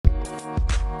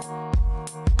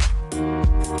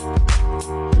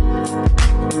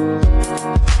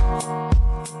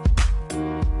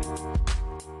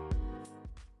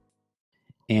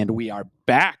are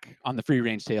back on the Free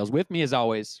Range Tales. With me, as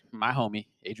always, my homie,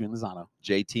 Adrian Lozano.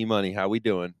 JT Money, how we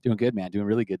doing? Doing good, man. Doing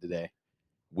really good today.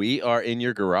 We are in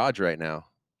your garage right now.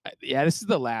 Yeah, this is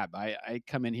the lab. I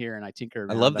come in here and I tinker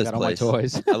around. I love this got place. all my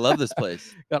toys. I love this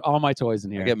place. Got all my toys in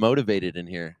here. I get motivated in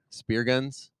here. Spear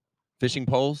guns, fishing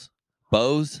poles,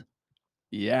 bows.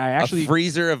 Yeah, I actually a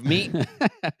freezer of meat.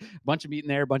 Bunch of meat in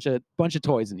there, bunch of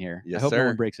toys in here. Yes, I hope sir. no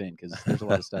one breaks in because there's a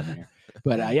lot of stuff in here.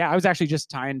 But yeah, I was actually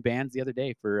just tying bands the other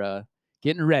day for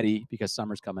getting ready because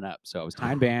summer's coming up. So I was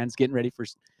tying bands, getting ready for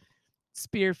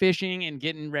spear fishing and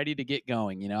getting ready to get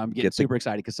going. You know, I'm getting super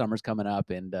excited because summer's coming up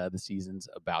and the season's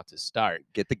about to start.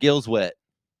 Get the gills wet.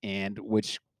 And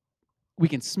which we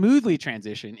can smoothly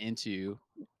transition into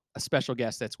a special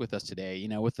guest that's with us today. You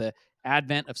know, with the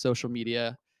advent of social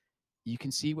media, you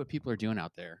can see what people are doing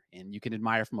out there and you can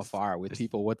admire from afar with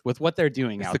people with what they're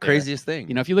doing out there. It's the craziest thing.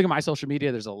 You know, if you look at my social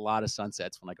media, there's a lot of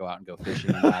sunsets when I go out and go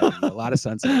fishing and diving, a lot of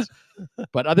sunsets.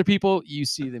 But other people, you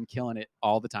see them killing it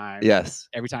all the time. Yes.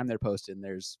 Every time they're posting,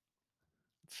 there's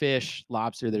fish,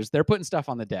 lobster, they're putting stuff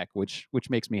on the deck, which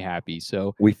makes me happy.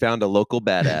 So we found a local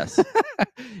badass.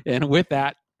 And with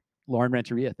that, Lauren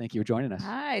Renteria, thank you for joining us.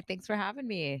 Hi, thanks for having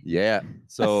me. Yeah.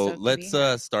 So let's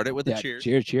start it with a cheers.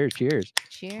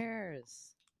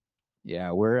 Cheers.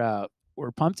 Yeah, we're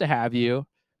pumped to have you.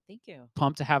 Thank you.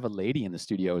 Pumped to have a lady in the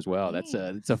studio as well. Thanks.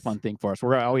 It's a fun thing for us.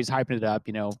 We're always hyping it up.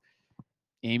 You know,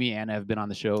 Amy and Anna have been on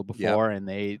the show before, and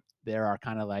there are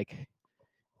kind of like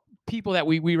people that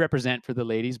we represent for the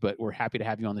ladies, but we're happy to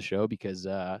have you on the show because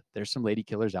there's some lady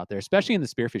killers out there, especially in the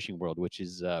spearfishing world, which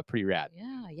is pretty rad.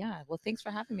 Yeah. Well, thanks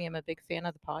for having me. I'm a big fan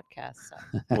of the podcast.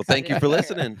 So. Well, thank you for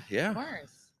listening. Yeah. Of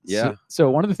course. Yeah. So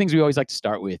one of the things we always like to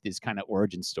start with is kind of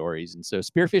origin stories. And so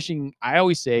spearfishing, I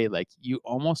always say, like, you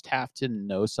almost have to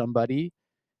know somebody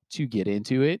to get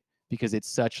into it because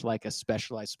it's such like a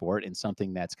specialized sport and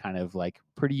something that's kind of like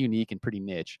pretty unique and pretty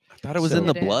niche. I thought it was in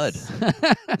the blood.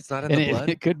 It's not in the blood.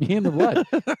 It could be in the blood.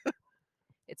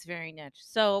 It's very niche.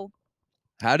 So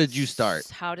how did you start?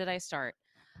 How did I start?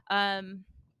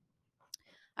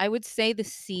 I would say the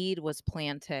seed was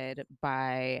planted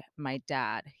by my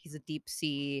dad. He's a deep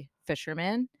sea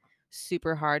fisherman,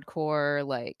 super hardcore,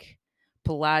 like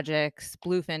pelagics,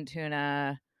 bluefin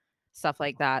tuna, stuff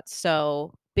like that.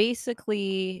 So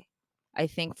basically, I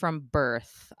think from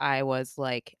birth, I was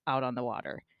like out on the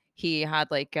water. He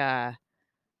had like a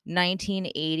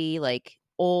 1980 like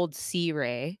old Sea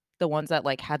Ray, the ones that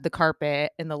like had the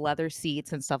carpet and the leather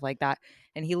seats and stuff like that.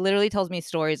 And he literally tells me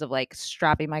stories of like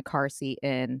strapping my car seat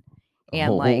in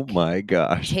and like, oh my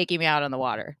gosh, taking me out on the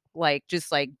water, like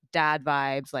just like dad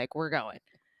vibes, like we're going.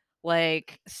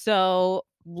 Like, so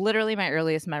literally my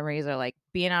earliest memories are like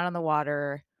being out on the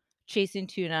water, chasing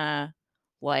tuna,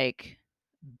 like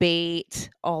bait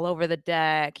all over the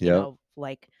deck, you know,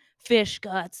 like fish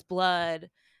guts, blood.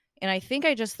 And I think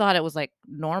I just thought it was like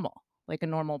normal, like a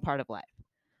normal part of life.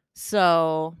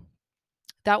 So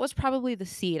that was probably the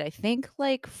seed. I think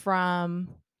like from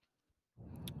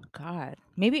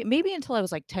maybe until I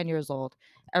was like 10 years old,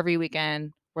 every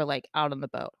weekend we're like out on the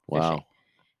boat fishing.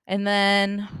 And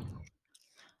then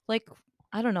like,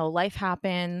 I don't know, life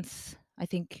happens. I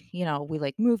think, you know, we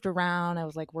like moved around. I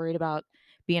was like worried about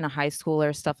being a high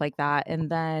schooler, stuff like that. And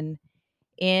then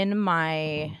in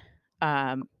my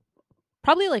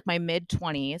probably like my mid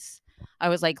 20s, I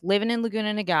was like living in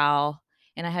Laguna Niguel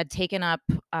and I had taken up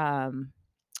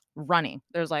running.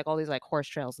 There's like all these like horse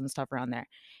trails and stuff around there.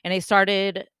 And I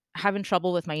started having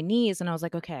trouble with my knees and I was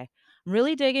like, okay, I'm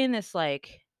really digging this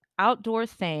like outdoor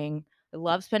thing. I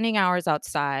love spending hours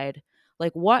outside.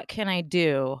 Like, what can I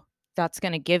do that's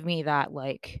going to give me that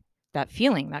like that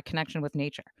feeling, that connection with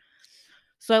nature?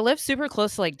 So I live super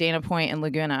close to like Dana Point and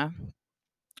Laguna.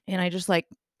 And I just like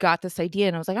got this idea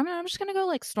and I was like, I'm just going to go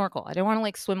like snorkel. I didn't want to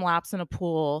like swim laps in a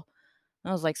pool. And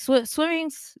I was like,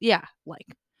 swimming's, yeah,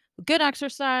 like good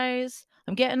exercise.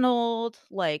 I'm getting old,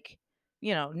 like,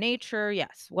 you know, nature.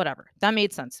 Yes, whatever. That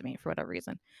made sense to me for whatever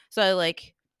reason. So I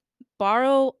like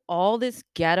borrow all this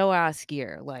ghetto ass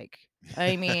gear. Like,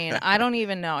 I mean, I don't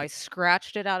even know. I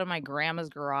scratched it out of my grandma's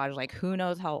garage. Like, who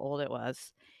knows how old it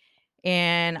was.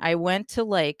 And I went to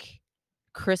like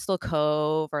Crystal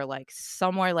Cove or like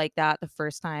somewhere like that the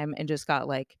first time and just got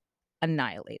like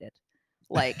annihilated.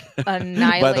 Like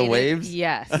annihilated. By the waves?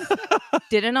 Yes.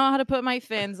 Didn't know how to put my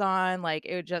fins on. Like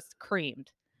it just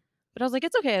creamed. But I was like,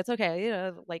 it's okay. You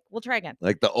know, like we'll try again.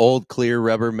 Like the old clear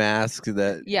rubber mask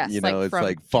that, you know, like it's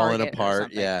like falling Target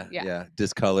apart. Yeah.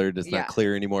 Discolored. It's not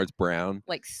clear anymore. It's brown.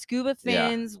 Like scuba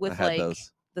fins with like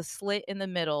those. The slit in the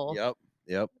middle.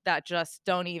 Yep. That just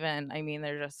don't even, I mean,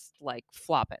 they're just like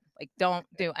flopping. Like don't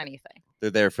do anything. They're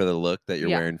there for the look that you're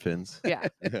Yeah. wearing fins. Yeah.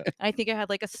 I think I had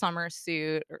like a summer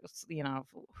suit or,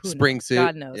 who Spring knows? suit.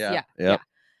 God knows. Yeah. Yeah. Yep.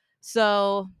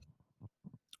 So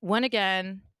when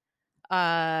again,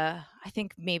 I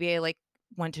think maybe I like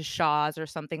went to Shaw's or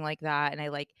something like that. And I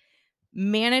like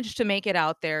managed to make it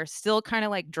out there, still kind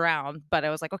of like drowned, but I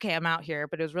was like, okay, I'm out here,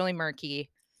 but it was really murky.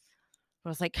 I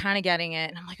was like kind of getting it.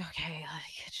 And I'm like, okay,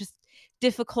 like, it's just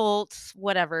difficult,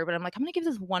 whatever. But I'm like, I'm going to give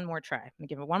this one more try. I'm going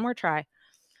to give it one more try.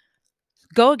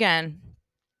 Go again.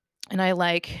 And I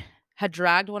like had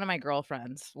dragged one of my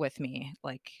girlfriends with me.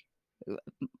 Like,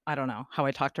 I don't know how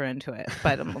I talked her into it,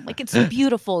 but I'm like, it's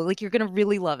beautiful. Like, you're going to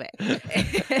really love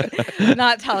it.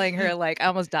 Not telling her, like, I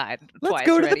almost died Let's twice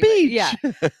go to the already, but beach.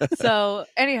 yeah. So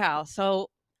anyhow,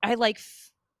 I like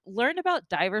learned about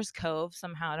Divers Cove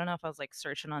somehow. I don't know if I was like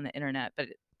searching on the internet, but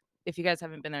if you guys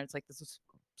haven't been there, it's like this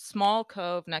small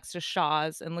cove next to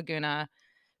Shaw's in Laguna,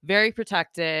 very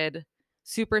protected,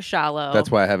 super shallow.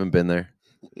 That's why I haven't been there.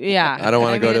 Yeah, I don't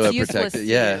want to go to it's a useless protected. to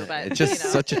Yeah, you, but, it's just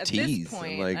such a at tease. this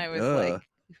point, I'm like, I was like,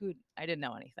 I didn't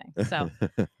know anything. So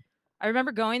I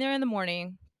remember going there in the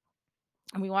morning,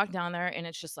 and we walked down there, and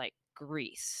it's just like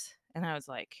grease, and I was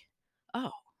like,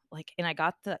 oh, like, and I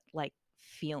got the like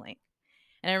feeling,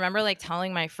 and I remember like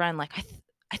telling my friend, like,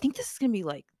 I think this is gonna be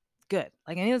like good.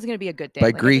 Like, I think this is gonna be a good day. by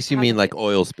Like, grease, you have mean a like feeling.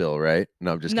 oil spill, right?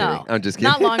 No, I'm just No, kidding. I'm just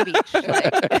kidding. not Long Beach.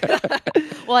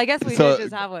 Like, well, I guess we So, did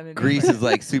just have one. In Grease Newport. is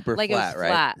like super like flat, it was right?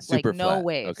 flat, Super like no flat.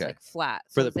 waves, Okay. like flat.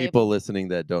 For So the it's able- people listening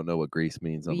that don't know what grease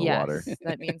means on the water, Yes,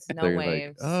 that means no they're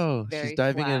waves. like, "Oh, she's very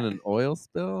diving in flat. an oil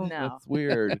spill? No. That's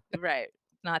weird." Right,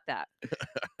 not that.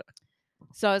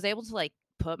 So I was able to like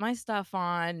put my stuff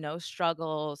on, no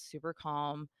struggles, super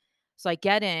calm. So I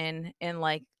get in and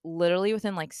like literally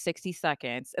within like 60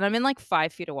 seconds, and I'm in like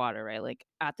 5 feet of water, right? Like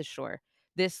at the shore.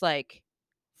 This like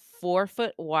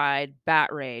 4-foot wide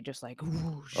bat ray just like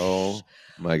whoosh, Oh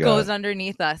my god. goes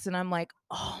underneath us. And I'm like,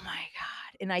 oh my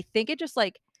God. And I think it just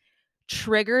like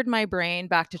triggered my brain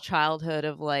back to childhood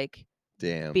of like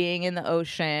Damn. being in the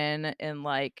ocean and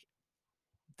like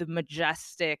the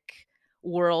majestic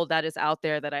world that is out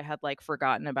there that I had like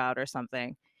forgotten about or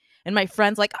something. And my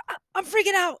friend's like, I'm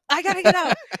freaking out. I gotta get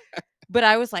out. But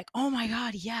I was like, oh my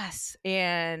God, yes.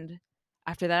 And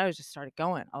after that, I was just started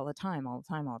going all the time.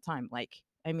 Like,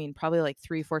 I mean, probably like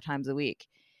 3-4 times a week,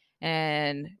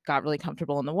 and got really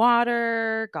comfortable in the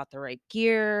water, got the right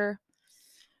gear.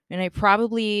 And I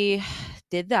probably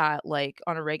did that like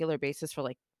on a regular basis for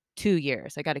like 2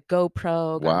 years. I got a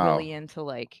GoPro, got Wow. really into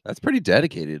like. That's pretty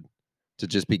dedicated to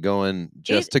just be going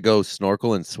to go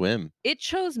snorkel and swim. It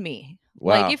chose me.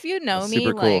 Wow. Like, if you know That's me,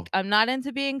 super cool. like, I'm not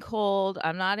into being cold.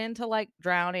 I'm not into like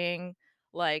drowning.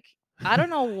 Like, I don't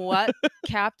know what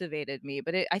captivated me,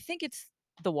 but I think it's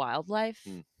the wildlife.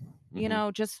 You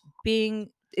know, just being.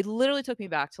 It literally took me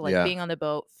back to like being on the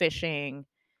boat, fishing,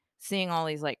 seeing all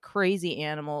these like crazy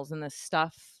animals and the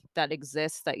stuff that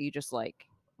exists that you just like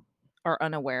are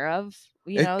unaware of.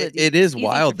 You know, it is easy to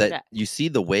wild that forget. you see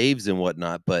the waves and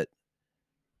whatnot, but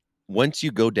once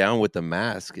you go down with the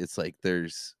mask, it's like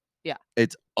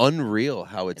it's unreal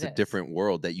how it's It a is. different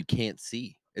world that you can't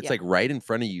see. It's Yeah. like right in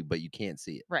front of you, but you can't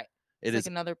see it. Right. It It's is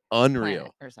like another unreal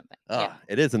planet or something.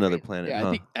 It is another Crazy. planet. Yeah,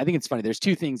 huh? I think it's funny. There's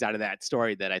two things out of that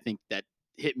story that I think that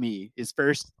hit me. Is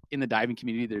first, in the diving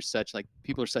community, there's such like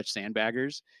people are such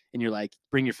sandbaggers, and you're like,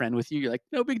 bring your friend with you. You're like,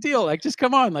 no big deal. Like, just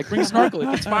come on. Like, bring a snorkel.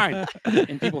 Like, it's fine.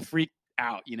 And people freak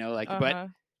out, you know, like, but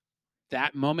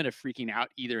that moment of freaking out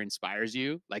either inspires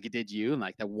you like it did you, and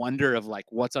like the wonder of like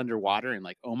what's underwater and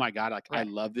like, oh my God, like I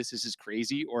love this. This is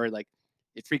crazy. Or like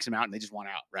it freaks them out and they just want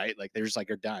out, right? Like they're just like,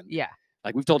 are done. Yeah.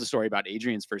 Like we've told a story about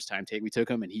Adrian's first time take. We took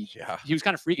him and he was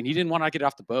kind of freaking. He didn't want to get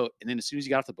off the boat. And then as soon as he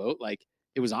got off the boat, like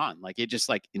it was on. Like it just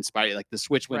like inspired, like the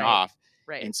switch went off.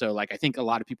 Right. And so like I think a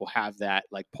lot of people have that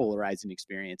like polarizing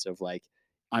experience of like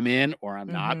I'm in or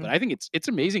I'm not. But I think it's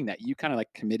amazing that you kind of like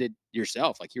committed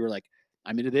yourself. Like you were like,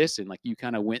 I'm into this, and like you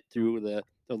kind of went through the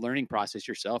learning process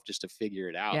yourself just to figure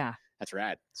it out. Yeah. That's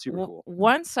rad. Super cool.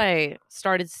 Once I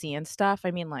started seeing stuff, I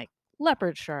mean like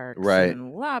leopard sharks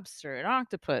and lobster and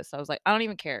octopus, I was like, I don't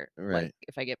even care like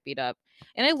if I get beat up.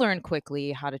 And I learned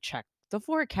quickly how to check the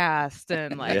forecast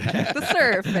and like check the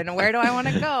surf and where do I want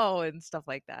to go and stuff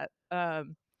like that. But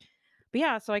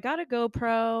yeah, so I got a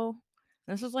GoPro.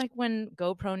 This was like when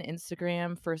GoPro and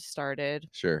Instagram first started.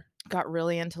 Sure. Got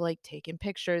really into like taking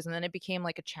pictures, and then it became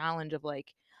like a challenge of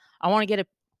like, I want to get a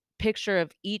picture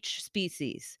of each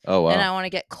species. Oh, wow. And I want to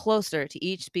get closer to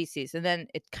each species. And then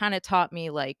it kind of taught me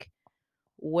like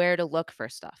where to look for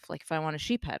stuff. Like if I want a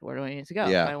sheephead, where do I need to go?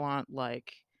 Yeah. If I want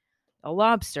like a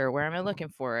lobster, where am I looking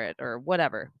for it or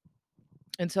whatever?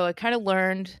 And so I kind of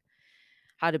learned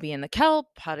how to be in the kelp,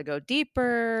 how to go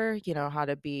deeper, you know, how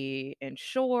to be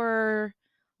inshore,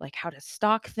 like how to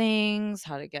stock things,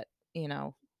 how to get, you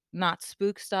know, not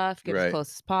spook stuff, get as Right. close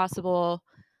as possible.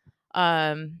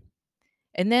 And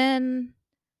then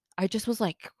I just was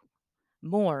like,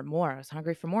 more. I was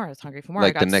hungry for more. I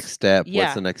Like I the got next step. What's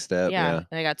yeah, the next step? yeah. Yeah.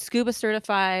 And I got scuba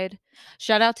certified.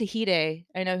 Shout out to Hide.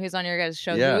 I know he's on your guys'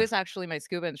 show. He Yeah. was actually my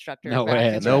scuba instructor. No back way,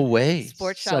 in that's the No way.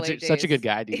 Sports such chalet a good days.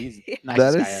 guy, dude. He's Yeah. nicest That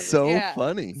guy is ever. so Yeah.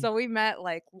 funny. So we met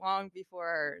like long before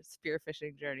our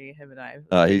spearfishing journey, him and I. It was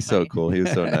Oh, pretty he's so funny. cool. He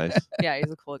was so nice. Yeah,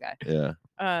 he's a cool guy. Yeah.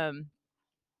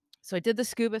 So I did the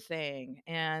scuba thing,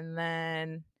 and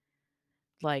then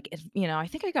like you know, I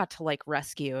think I got to like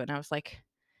rescue, and I was like,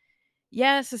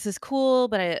 yes, this is cool,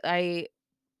 but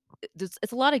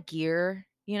it's a lot of gear,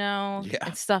 you know, Yeah.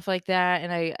 and stuff like that,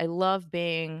 and I love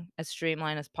being as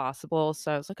streamlined as possible.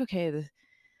 So I was like, okay,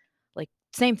 like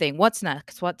same thing. What's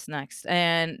next?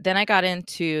 And then I got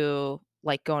into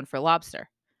like going for lobster.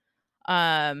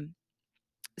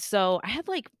 So I had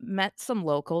like met some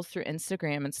locals through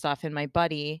Instagram and stuff, and my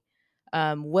buddy,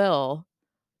 Will,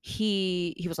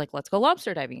 he was like, let's go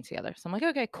lobster diving together. So I'm like,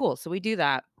 okay, cool. So we do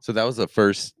that. So that was the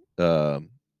first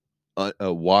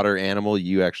a water animal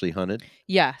you actually hunted?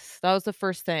 Yes, that was the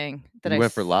first thing that You I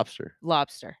went for lobster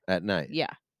lobster at night.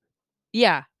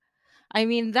 Yeah. I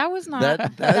mean, that was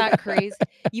not that crazy.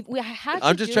 We had to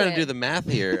I'm just do trying it. to do the math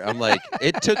here. I'm like,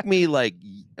 it took me like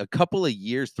a couple of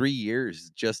years, 3 years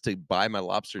just to buy my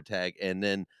lobster tag. And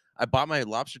then I bought my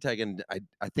lobster tag and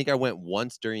I think I went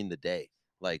once during the day.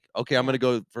 Like, okay, I'm going to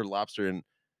go for lobster. And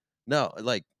no,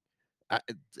 like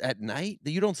at night,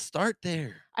 you don't start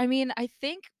there. I mean, I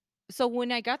think so.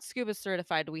 When I got scuba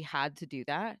certified, we had to do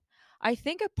that. I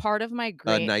think a part of my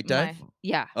Night dive?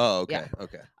 yeah. Oh, okay. Yeah.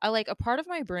 Okay. I like a part of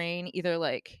my brain either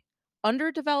like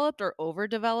underdeveloped or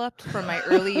overdeveloped from my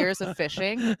early years of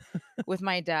fishing with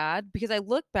my dad, because I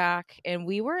look back and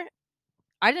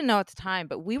I didn't know at the time,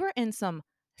 but we were in some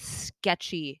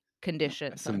sketchy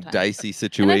conditions, Some sometimes. dicey And I'd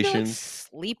situations. be, like,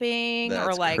 sleeping or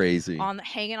That's like crazy.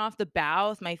 hanging off the bow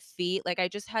with my feet. Like I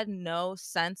just had no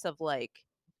sense of like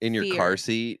In your fear. car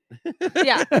seat.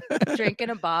 Yeah,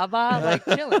 drinking a baba,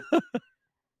 like chilling.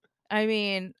 I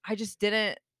mean, I just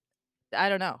didn't. I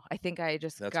don't know. I think I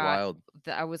just That's got. wild.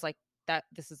 I was like, that.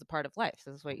 This is a part of life.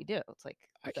 This is what you do. It's like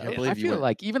I can't I believe you feel went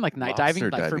like even like night diving,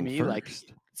 lobster like for diving me, like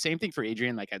first. same thing for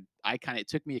Adrian. Like I kind of, it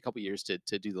took me a couple years to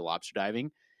do the lobster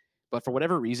diving, but for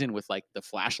whatever reason, with like the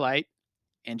flashlight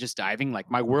and just diving, like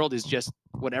my world is just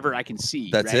whatever I can see.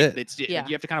 That's right? it. Yeah.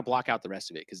 You have to kind of block out the rest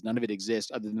of it because none of it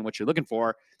exists other than what you're looking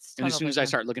for. it's And as tunnel soon as I vision.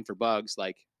 start looking for bugs,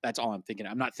 like that's all I'm thinking.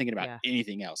 I'm not thinking about Yeah.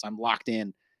 anything else. I'm locked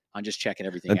in on just checking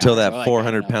everything Until out. that So, like,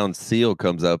 I don't 400-pound seal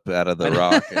comes up out of the I know.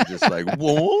 rock and just like,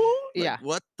 whoa. Yeah. Like,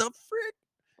 what the frick?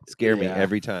 Scare me Yeah.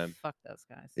 every time. Fuck those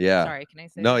guys. Yeah. Sorry, can I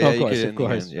say? No, that? yeah, Of you course, can. of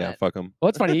course. Yeah, But- fuck them. Well,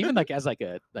 it's funny, even like as like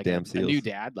a Damn a new seals.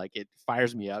 dad, like it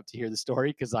fires me up to hear the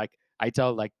story because like I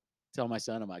tell my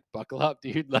son, I'm like, buckle up,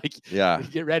 dude. Like, Yeah.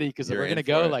 get ready because You're we're in gonna for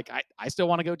go. it. Like, I still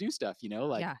want to go do stuff, you know.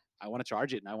 Like, Yeah. I want to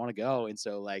charge it and I want to go. And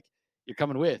so like, you're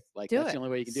coming with. Like, Do that's it. the only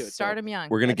way you can do it. Start So, him young.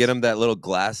 We're gonna get That's- him that little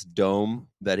glass dome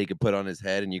that he could put on his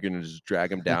head, and you're gonna just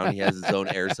drag him down. He has his own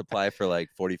air supply for like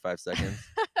 45 seconds.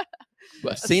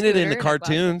 but I've seen it in the scooter and a glass.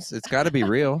 cartoons. It's got to be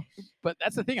real. but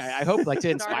that's the thing. I hope like to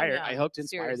Start him inspire. I young, hope to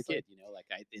inspire seriously. the kid. You know, like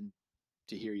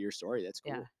to hear your story. That's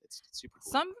cool. Yeah. It's super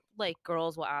cool. Some like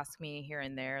girls will ask me here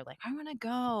and there, like, I want to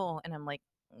go, and I'm like,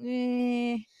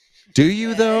 eh. Do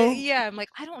you though? Yeah, I'm like,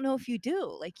 I don't know if you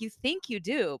do. Like, you think you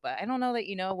do, but I don't know that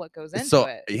you know what goes into So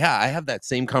it. yeah, I have that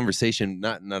same conversation.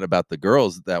 Not about the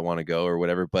girls that want to go or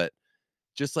whatever, but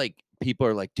just like people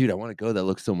are like, dude, I want to go. That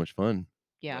looks so much fun.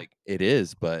 Yeah. Like it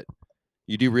is, but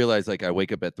you do realize like I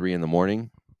wake up at 3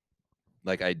 a.m.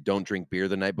 Like I don't drink beer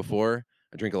the night before.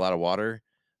 I drink a lot of water.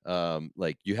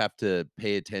 Like you have to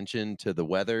pay attention to the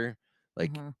weather.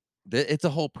 Like Mhm. it's a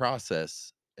whole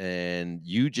process, and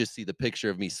you just see the picture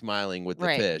of me smiling with the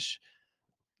Right. fish.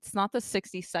 It's not the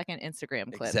 60-second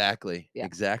Instagram clip. Exactly. Yeah.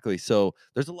 Exactly. So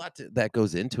there's a lot that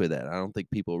goes into it that I don't think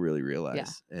people really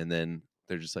realize. And then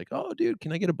they're just like, "Oh, dude,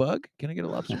 can I get a bug? Can I get a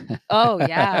lobster?" Oh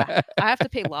yeah, I have to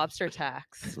pay lobster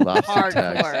tax. Lobster Hardcore.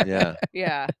 tax. Yeah.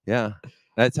 Yeah. Yeah.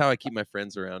 That's how I keep my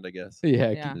friends around, I guess.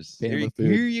 Yeah. Yeah. keep Just, paying here, with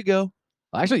food. here you go.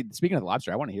 Well, actually, speaking of the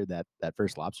lobster, I want to hear that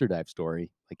first lobster dive story.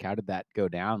 Like, how did that go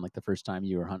down? Like the first time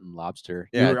you were hunting lobster.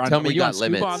 Yeah, you were on, tell me were you you on got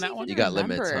scuba limits. on that one. You got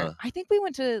limits, huh? I think we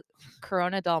went to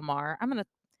Corona Del Mar.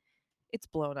 It's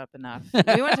blown up enough.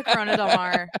 We went to Corona Del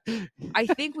Mar. I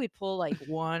think we'd pull like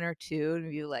one or two and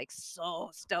be like so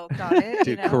stoked on it. Dude,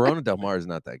 you know? Corona Del Mar is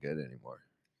not that good anymore.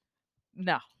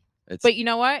 No. It's But you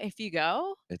know what? If you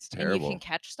go it's and you terrible. can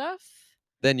catch stuff,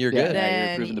 then you're Yeah, good. yeah, you're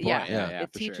then proving the yeah, point. Yeah, it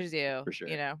for sure. teaches you, For sure.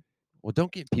 you know. Well,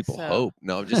 don't give people So- hope.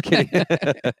 No, I'm just kidding.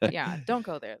 Yeah, don't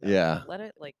go there. Though. Yeah. Let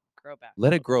it like grow back. a Let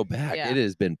it little grow bit. back. Yeah. It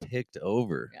has been picked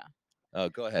over. Yeah. Oh,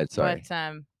 go ahead. Sorry. But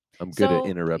I'm good so, at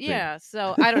interrupting. Yeah.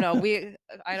 So I don't know.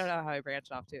 I don't know how I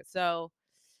branched off to. So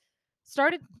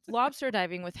started lobster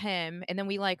diving with him, and then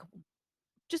we like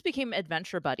just became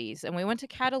adventure buddies, and we went to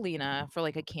Catalina for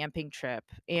like a camping trip,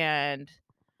 and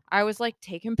I was like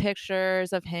taking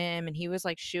pictures of him, and he was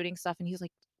like shooting stuff, and he's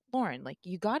like, Lauren, like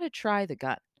you got to try the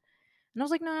gun. And I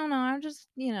was like, no, I'm just,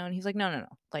 and he's like, no,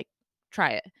 like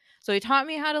try it. So he taught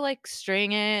me how to like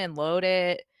string it and load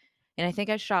it. And I think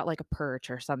I shot like a perch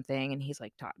or something. And he's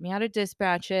like taught me how to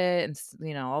dispatch it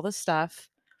and, all this stuff.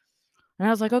 And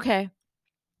I was like, okay.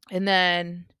 And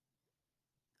then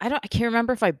I can't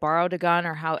remember if I borrowed a gun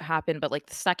or how it happened, but like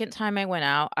the second time I went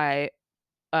out, I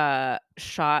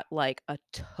shot like a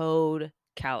toad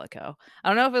calico. I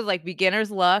don't know if it was like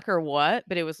beginner's luck or what,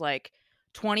 but it was like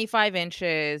 25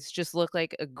 inches, just looked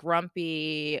like a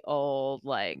grumpy old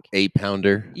like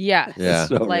 8-pounder. yes, Yeah.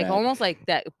 So like rad. almost like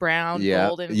that brown Yeah,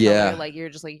 golden yeah. color. Like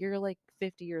you're like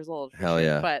 50 years old. For Hell sure.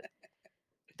 yeah. But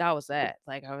that was it.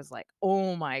 Like I was like,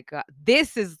 oh my god,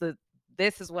 this is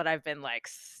what I've been like.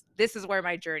 This is where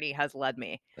my journey has led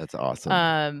me. That's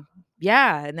awesome.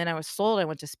 Yeah, and then I was sold. I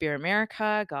went to Spear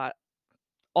America, got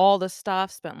all the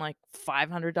stuff, spent like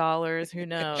 $500. Who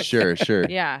knows? Sure.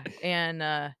 Yeah,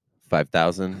 and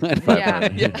 5,000. yeah,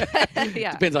 500.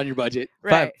 yeah, Depends on your budget.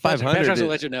 right. 500 Petrons will is-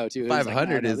 let you know too. It's like,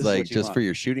 500 no, is this like what you just want. for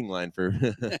your shooting line for.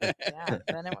 Yeah.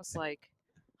 Then it was like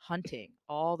hunting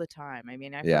all the time. I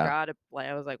mean, I Yeah. forgot.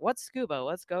 I was like, what's scuba?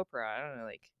 What's GoPro? I don't know.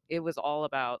 Like it was all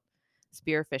about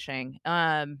spearfishing.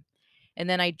 And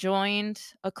then I joined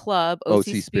a club, OC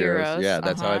Spearos. Yeah,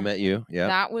 that's how I uh-huh. met you. Yeah.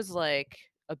 That was like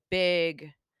a big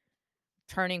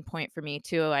turning point for me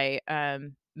too. I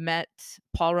met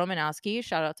Paul Romanowski.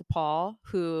 Shout out to Paul,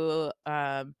 who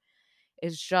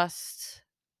is just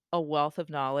a wealth of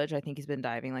knowledge. I think he's been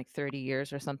diving like 30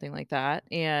 years or something like that.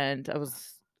 And I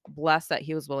was blessed that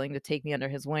he was willing to take me under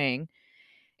his wing.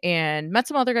 And met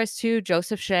some other guys too.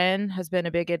 Joseph Shen has been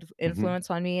a big influence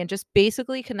on me, and just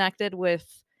basically connected with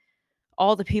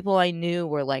all the people I knew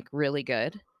were like really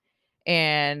good.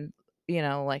 And,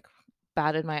 like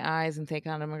batted my eyes and think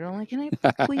on them and go like, can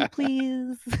I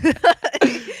please?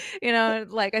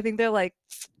 Like I think they're like,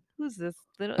 who's this?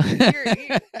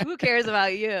 Who cares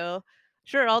about you?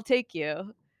 Sure, I'll take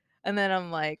you. And then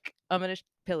I'm like, I'm gonna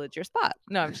pillage your spot.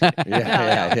 No, I'm just kidding.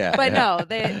 Yeah. But no,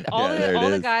 they all there it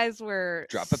the is. guys were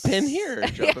Drop a pin here.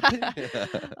 Drop a pin.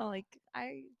 I'm like,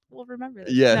 I will remember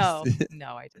this. Yes.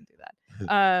 No, I didn't do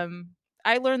that.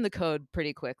 I learned the code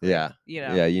pretty quickly. Yeah.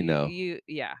 Yeah,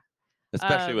 Yeah.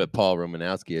 Especially with Paul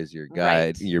Romanowski as your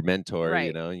guide, right. your mentor,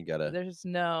 Right. you gotta. There's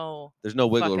no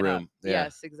wiggle fucking up. room. Yeah.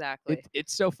 Yes, exactly.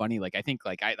 It's so funny. Like I think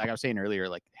like I was saying earlier,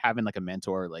 like having like a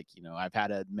mentor, like I've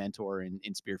had a mentor in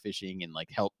spearfishing and like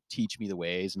helped teach me the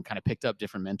ways, and kind of picked up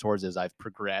different mentors as I've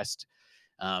progressed.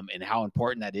 And how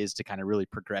important that is to kind of really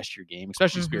progress your game,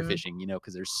 especially spearfishing,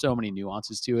 because there's so many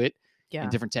nuances to it Yeah.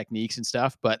 and different techniques and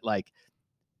stuff. But like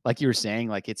you were saying,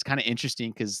 like it's kind of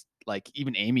interesting because like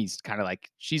even Amy's kind of like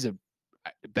she's a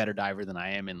better diver than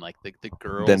I am, and like the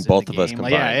girls Then in both the of us game,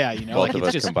 combined. like, yeah, Both like of it's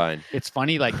us just combined. it's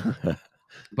funny, like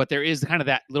but there is kind of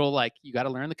that little like you got to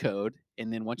learn the code,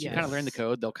 and then once you kind of learn the Yes.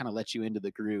 code, they'll kind of let you into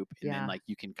the group, and then Yeah. like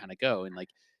you can kind of go, and like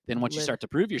then once you Lit- start to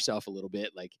prove yourself a little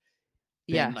bit, like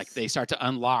then Yes. like they start to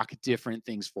unlock different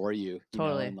things for you. You know,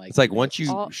 Totally. and, like It's like you know, once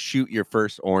you all- shoot your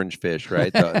first orange fish,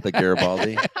 right? The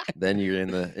Garibaldi, then you're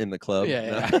in the club.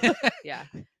 yeah, No? yeah. Yeah.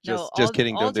 Just all,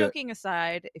 kidding. All Don't do it. joking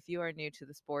aside, if you are new to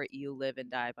the sport, you live and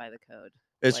die by the code.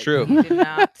 It's Like, true. You do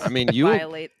not I mean, you'll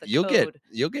violate the code.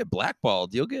 you'll get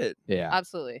blackballed. You'll get Yeah.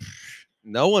 Absolutely.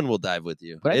 no one will dive with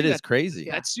you. But I It think is crazy.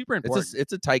 Yeah. That's super important.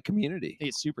 It's a tight community. I think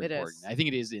it's super It important. is. I think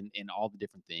it is in all the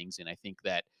different things, and I think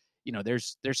that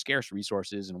there's scarce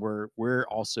resources, and we're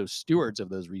also stewards of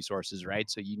those resources, right?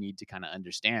 So you need to kind of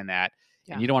understand that,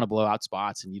 Yeah. and you don't want to blow out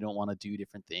spots, and you don't want to do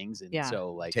different things, and Yeah.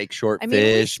 so like Take short I mean, we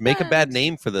fish. Make a bad spend-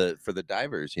 name for the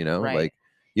divers. Right. Like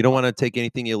you don't want to take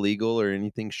anything illegal or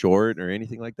anything short or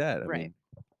anything like that. I Right.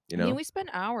 mean, I mean, we spend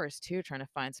hours too trying to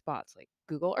find spots like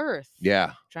Google Earth.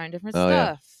 yeah. Trying different Oh,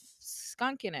 yeah. stuff.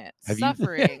 Skunking it. Have you-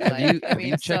 suffering. Have like, you I have mean,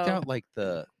 you checked so- out like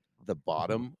the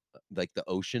bottom, like the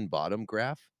ocean bottom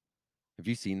graph? Have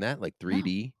you seen that like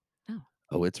 3D? No.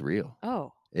 Oh, it's real.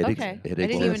 Oh. It Okay. it I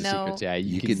didn't exists. even know. secrets. Yeah,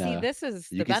 you, You can can See, this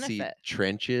is You the can benefit. see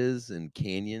trenches and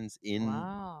canyons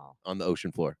Wow. on the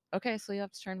ocean floor. Okay, so you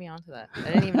have to turn me on to that. I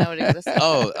didn't even know it existed.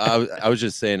 Oh, I was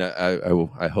just saying.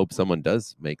 I hope someone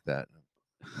does make that.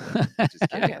 Just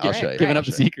kidding. Okay, I'll show right, you. Giving right. up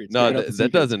the secrets. No, giving up the that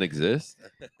secrets. doesn't exist.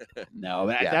 No,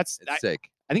 but Yeah, that's it's sick.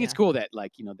 I think it's Yeah. cool that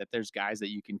like that there's guys that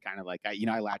you can kind of like I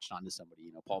latched on to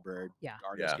somebody, Paul Bird, Yeah.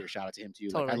 artist Yeah. here, shout out to him too.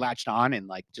 Like I Totally. latched on and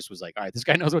like just was like, all right, this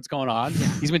guy knows what's going on.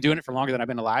 He's been doing it for longer than I've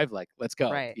been alive. Like let's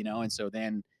go, Right. And so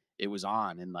then it was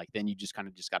on, and like then you just kind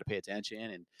of got to pay attention,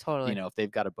 and Totally. if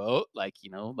they've got a boat, like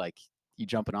like you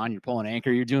jumping on, you're pulling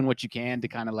anchor, you're doing what you can to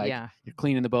kind of like Yeah. you're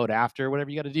cleaning the boat after, whatever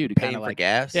you got to do to kind Paying of for like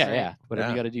gas. yeah, Right. yeah, whatever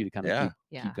you Yeah. got to do to kind of Yeah.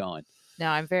 Yeah. keep going. No,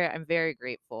 I'm very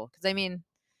grateful because I mean,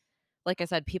 like I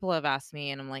said, people have asked me,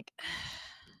 and I'm like,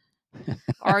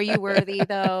 are you worthy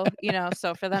though?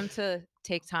 So for them to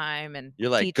take time and You're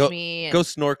like, teach me and Go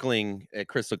snorkeling at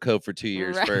Crystal Cove for 2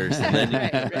 years Right. first, and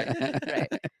then right.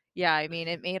 Yeah, I mean,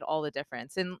 it made all the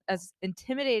difference. And as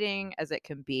intimidating as it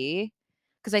can be,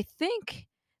 because I think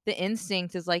the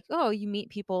instinct is like, oh, you meet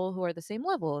people who are the same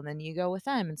level and then you go with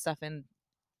them and stuff. And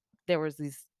there was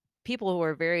these people who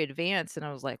were very advanced, and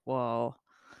I was like, well,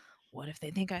 what if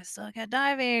they think I suck at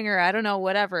diving or I don't know,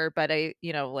 whatever. But I,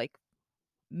 like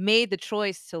made the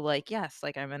choice to like, yes,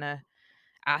 like I'm gonna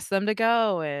ask them to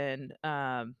go and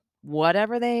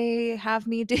whatever they have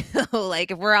me do.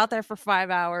 Like if we're out there for 5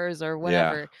 hours or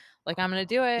whatever, like I'm gonna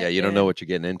do it. yeah, you don't know what you're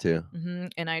getting into.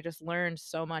 And I just learned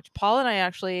so much. Paul and I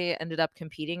actually ended up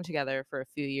competing together for a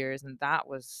few years, and that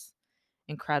was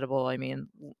incredible. I mean,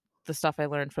 the stuff I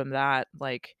learned from that,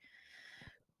 like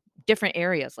different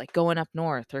areas, like going up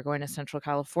north or going to Central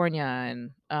California,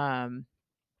 and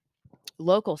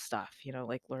local stuff,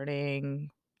 like learning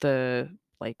the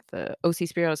OC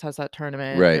Spiros has that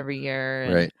tournament Right. every year.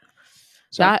 And Right.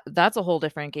 So that's a whole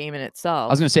different game in I itself.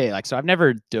 was gonna say, like, so I've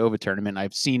never dove a tournament.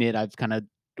 I've seen it. I've kind of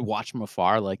watched from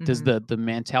afar. Like, does Mhm. the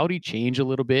mentality change a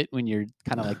little bit when you're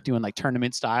kind of like doing like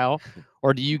tournament style,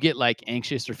 or do you get like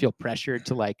anxious or feel pressured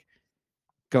to like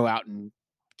go out and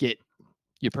get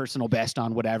your personal best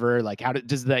on whatever? Like, how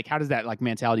does that like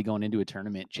mentality going into a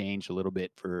tournament change a little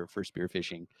bit for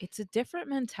spearfishing? It's a different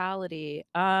mentality.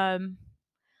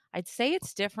 I'd say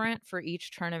it's different for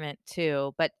each tournament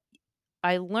too, but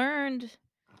I learned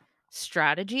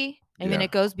strategy. I mean, Yeah.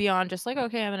 it goes beyond just like,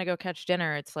 okay, I'm gonna go catch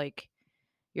dinner. It's like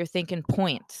you're thinking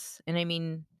points. And I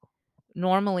mean,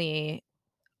 normally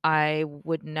I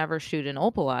would never shoot an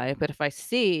opaleye, but if I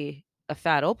see a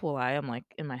fat opaleye, I'm like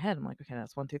in my head, I'm like, okay,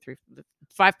 that's 1, 2, 3,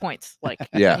 5 points. Like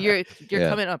Yeah. you're Yeah.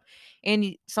 coming up.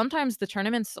 And sometimes the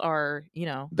tournaments are,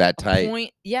 That a tight.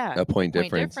 point, yeah, A point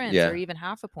difference. Yeah. or even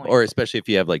half a point. Or especially if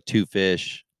you have like 2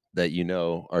 fish that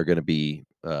are going to be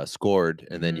scored,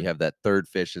 and then you Mhm. have that third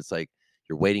fish. It's like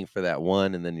you're waiting for that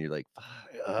one, and then you're like,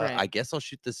 Right. I guess I'll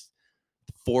shoot this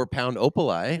 4-pound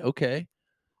opaleye. Okay,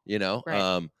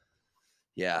 Right.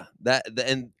 yeah.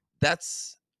 And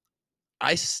that's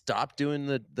I stopped doing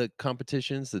the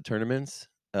competitions, the tournaments,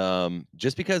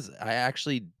 just because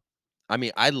I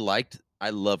mean, I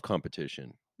love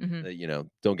competition. Mhm.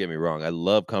 Don't get me wrong. I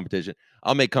love competition.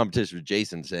 I'll make competition with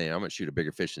Jason saying I'm gonna shoot a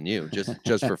bigger fish than you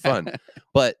just for fun.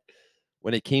 But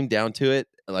when it came down to it,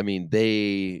 I mean,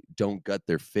 they don't gut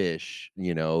their fish.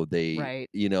 They, Right.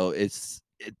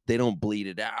 they don't bleed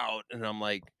it out, and I'm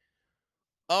like,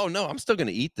 oh no, I'm still gonna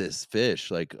eat this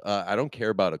fish. Like, I don't care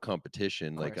about a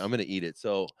competition. Like, course. I'm gonna eat it.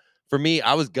 So for me,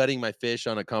 I was gutting my fish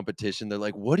on a competition. They're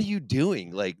like, "What are you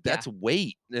doing? Like, Yeah. that's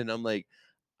weight." And I'm like,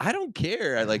 I don't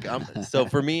care. So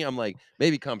for me, I'm like,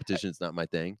 maybe competition's not my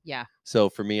thing. Yeah. So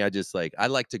for me, I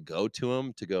like to go to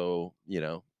them to go,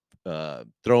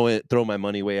 throw my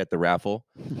money away at the raffle.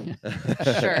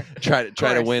 Sure. try to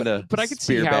course. win a But I could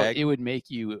see spear how bag. it would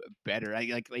make you better. Like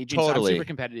Agents, I'm Totally. super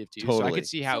competitive too, so I Totally. could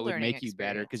see how It's a it would learning make you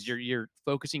better because experience. you're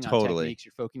focusing on Totally. techniques,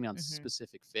 you're focusing on Mhm.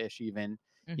 specific fish. Even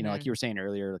like Mhm. you were saying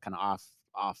earlier, kind of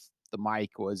off the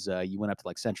mic was you went up to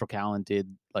like Central Cal and did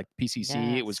like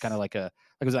PCC. It was kind of Yes. like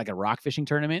it was like a rock fishing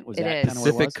tournament. Was It that is. kind of what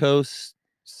it Pacific was?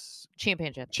 Coast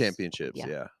Championships. Championships. Yeah.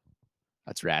 Yeah.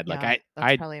 That's rad. Like Yeah, that's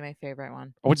I probably my favorite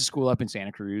one. went to school up in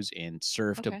Santa Cruz and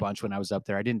surfed a Okay. bunch when I was up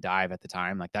there. I didn't dive at the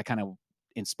time. Like that kind of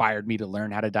inspired me to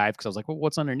learn how to dive because I was like, well,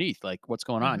 what's underneath? Like what's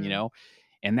going on? Mhm.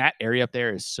 And that area up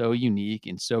there is so unique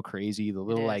and so crazy. The It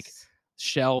little like is.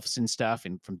 shelves and stuff,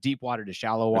 and from deep water to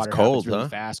shallow It's water, cold, happens really huh?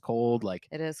 fast, cold. Like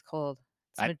It is cold.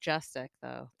 It's I- majestic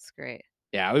though. It's great.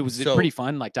 yeah, it was So- pretty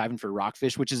fun, like diving for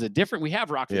rockfish, which is we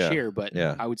have rockfish Yeah, here, but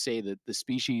yeah. I would say that the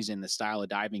species and the style of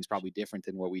diving is probably different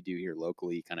than what we do here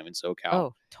locally, kind of in SoCal.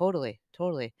 Oh, totally.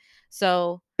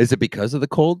 So Is it because of the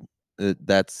cold?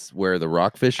 That's where the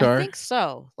rockfish I are. think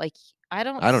so. Like I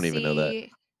don't even know that.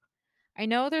 see- I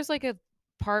know there's like a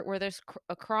part where there's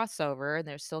a crossover and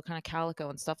there's still kind of calico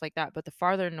and stuff like that, but the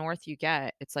farther north you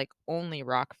get, it's like only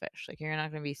rockfish. Like you're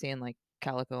not going to be seeing like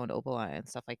calico and opaleye and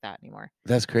stuff like that anymore.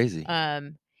 That's crazy.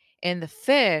 And And the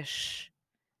fish,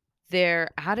 their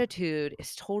attitude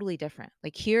is totally different.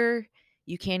 Like here,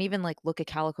 you can't even like look a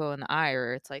calico in the eye,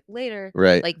 or it's like later.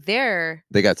 Right. Like there,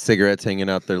 They got cigarettes hanging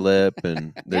out their lip,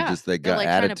 and they Yeah, they they're, got like,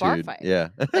 trying to bar attitude. fight. Yeah.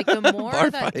 like the more Bar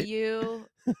that fight. you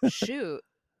shoot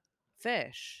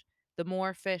fish, the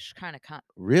more fish kind of come.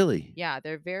 Really? Yeah,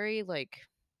 they're very like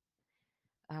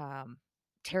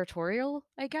territorial,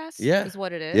 I guess. Yeah. Is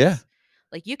what it is. Yeah.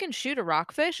 Like you can shoot a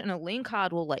rockfish and a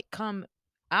lingcod will like come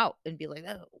out and be like,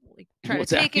 oh, like try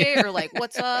What's to up? take it, or like,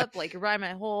 what's up? Like you're right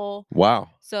my hole. Wow.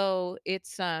 So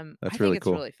it's I That's think really it's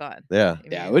cool. really fun. Yeah. I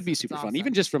Yeah, mean, it would be it's super fun. awesome.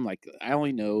 Even just from like, I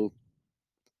only know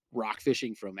rock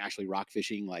fishing from actually rock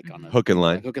fishing, like on a Hook and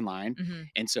line. like hook and line. Mhm.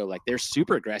 And so like they're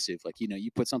super aggressive. Like,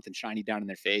 you put something shiny down in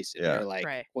their face and Yeah. they're like,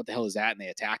 Right. what the hell is that? And they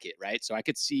attack it. Right. So I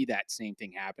could see that same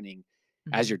thing happening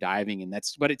as Mhm. you're diving. And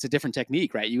but it's a different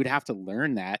technique, right? You would have to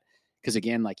learn that. Because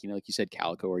again, like, like you said,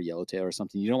 calico or yellowtail or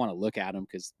something, you don't want to look at them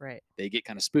because Right. they get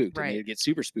kind of spooked and they Right. get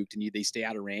super spooked and they stay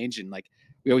out of range. And like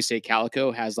we always say,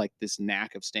 calico has like this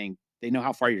knack of they know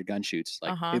how far your gun shoots.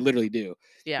 Like Uh-huh. they literally do.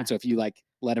 Yeah. And so if you like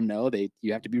let them know,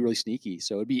 you have to be really sneaky.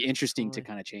 So it'd be interesting to Totally.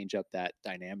 kind of change up that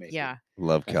dynamic. Yeah.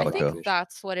 Love I I calico. think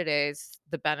that's what it is.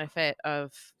 The benefit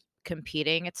of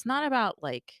competing. It's not about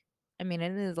like, I mean,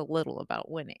 it is a little about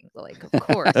winning, like, of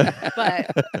course. But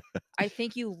I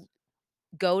think you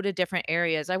go to different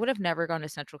areas. I would have never gone to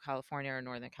Central California or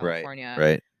Northern California.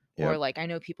 Right. Or Yep. like I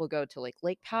know people go to like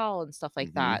Lake Powell and stuff like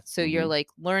Mhm, that. So you're mhm. like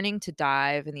learning to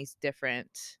dive in these different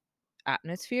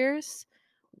atmospheres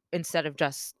instead of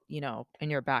just, in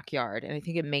your backyard. And I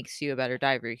think it makes you a better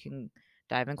diver. You can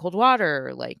dive in cold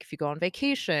water. Like if you go on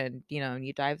vacation, and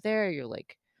you dive there, you're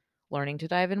like learning to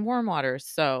dive in warm waters.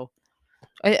 So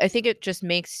I think it just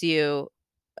makes you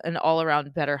an all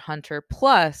around better hunter.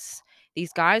 Plus,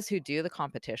 these guys who do the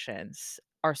competitions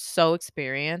are so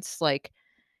experienced. Like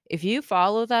if you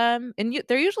follow them, and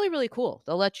they're usually really cool.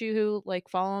 They'll let you like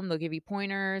follow them. They'll give you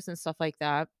pointers and stuff like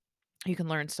that. You can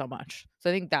learn so much. So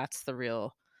I think that's the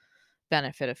real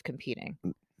benefit of competing.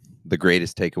 The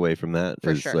greatest takeaway from that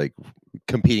For is sure. like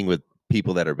competing with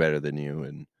people that are better than you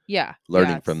and Yeah.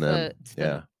 learning it's from them. it's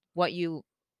Yeah. what you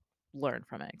learn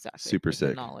from it, exactly. Super like the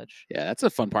sick. knowledge. Yeah, that's a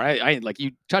fun part. I like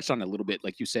you touched on it a little bit.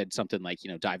 Like you said something like,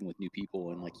 diving with new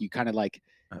people and like you kind of like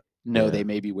know Yeah. they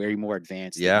may be way more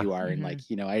advanced Yeah. than you are. And like,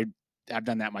 I've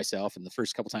done that myself. And the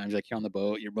first couple times like you're on the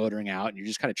boat, you're motoring out and you're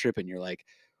just kind of tripping. You're like,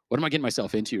 what am I getting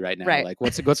myself into right now? Right. Like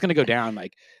what's going to go down?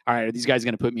 Like, all right, are these guys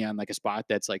going to put me on like a spot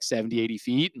that's like 70, 80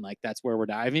 feet and like that's where we're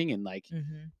diving and like,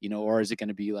 Mhm. or is it going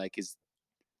to be like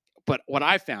but what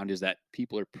I found is that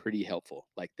people are pretty helpful.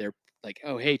 Like they're like,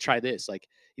 oh, hey, try this. Like,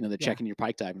 they're Yeah. checking your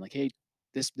pike diving. Like, hey,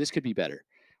 this could be better.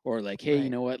 Or like, hey, you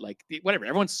Right. know what? Like whatever.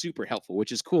 Everyone's super helpful,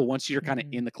 which is cool. Once you're kind of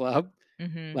Mhm. in the club,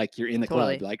 Mhm. like you're in the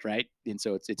Totally. club, like right. And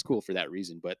so it's cool for that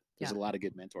reason. But there's Yeah. a lot of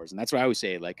good mentors, and that's why I always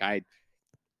say like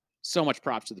so much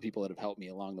props to the people that have helped me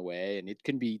along the way. And it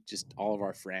can be just all of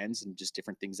our friends and just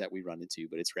different things that we run into.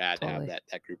 But it's rad to Totally. have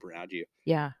that group around you.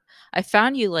 Yeah. I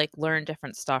found you like learn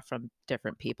different stuff from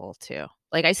different people too.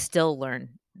 Like I still learn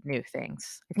new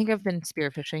things. I think I've been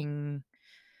spearfishing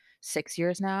 6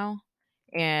 years now.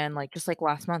 And like just like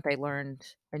last month I learned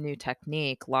a new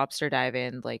technique, lobster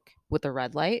diving, like with the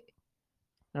red light.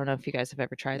 I don't know if you guys have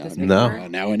ever tried this No. before.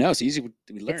 Now I know. It's easy.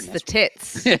 We learn. It's the That's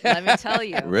tits. Let me tell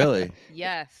you. Really?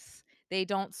 Yes. They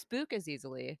don't spook as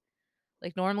easily.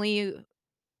 Like normally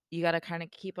you got to kind of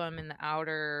keep them in the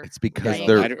outer. It's because ring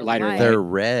they're of the lighter light. they're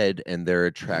red and they're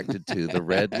attracted to the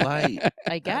red light.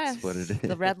 I guess That's what it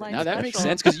the is. red light. No, that makes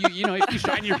sense because if you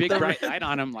shine your big The bright light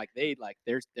on them, like they're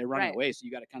running Right. away, so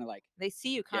you got to kind of like. They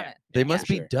see you coming. They Yeah, must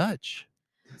for be sure. Dutch.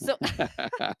 So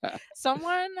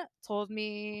someone told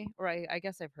me, or I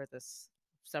guess I've heard this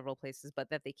several places, but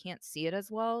that they can't see it as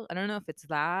well. I don't know if it's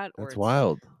that or That's it's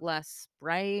wild. less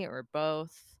bright or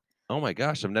both. Oh my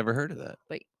gosh, I've never heard of that.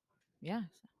 But yeah,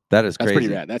 That is That's crazy.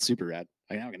 pretty rad. That's super rad.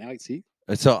 Now I see.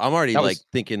 So I'm already That like was-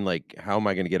 thinking like, how am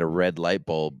I going to get a red light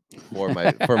bulb for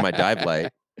my dive light?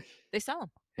 they sell them.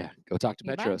 Yeah, go talk to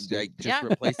You buy Petros. Do I dude. just Yeah.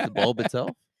 replace the bulb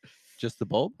itself? Just the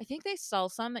bulb? I think they sell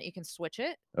some that you can switch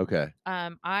it. Okay.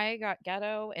 I got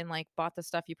ghetto and like bought the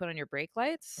stuff you put on your brake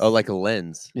lights. Oh, like a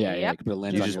lens. Yeah, Yep. you can put a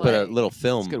lens You on just your put a light. little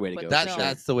film. It's a good way to But go. that's-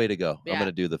 That's the way to go. I'm Yeah. going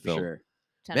to do the for film. sure.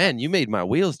 10 Man, bucks. you made my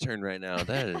wheels turn right now.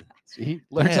 That is See,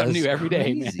 learn Yeah, something new that's every day,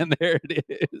 crazy. man. There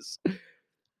it is.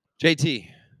 JT.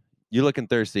 You looking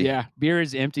thirsty? Yeah, beer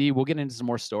is empty. We'll get into some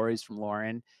more stories from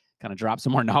Lauren. Kind of drop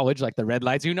some more knowledge, like the red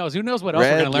lights. Who knows? Who knows what else we're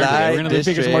Red gonna learn today? We're light gonna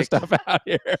figure some more district. stuff out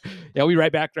here. Yeah, we'll be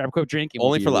right back. Grab a quick drink. And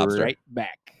Only we'll for be lobster. Right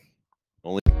back.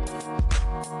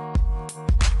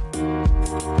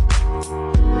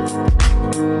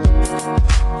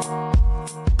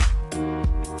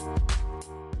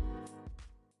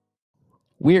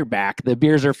 We're back. The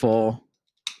beers are full.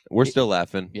 We're still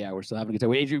laughing. Yeah, we're still having a good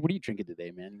time. Wait, Adrian, what are you drinking today,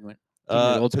 man? You went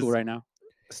old school right now?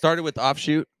 Started with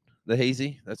Offshoot, the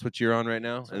hazy. That's what you're on right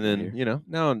now. That's And what I'm then, here.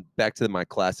 now I'm back to my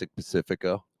classic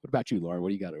Pacifico. What about you, Lauren? What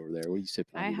do you got over there? What are you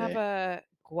sipping on I have today? a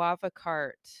Guava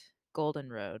Cart Golden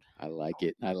Road. I like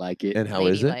it. I like it. And how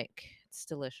is it? Ladylike. It's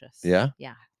delicious. Yeah?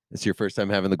 Yeah. It's your first time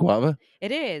having the guava?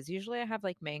 It is. Usually I have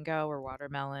like mango or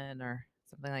watermelon or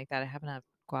something like that. I haven't had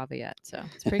guava yet, so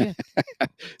it's pretty good.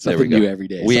 Something new every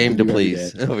day. We Something aim to new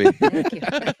every please. day.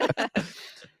 Thank you.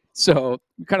 So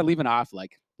we're kind of leaving off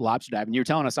like lobster diving. You were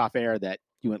telling us off air that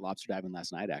you went lobster diving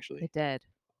last night, actually. I did.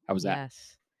 How was that?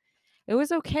 Yes. It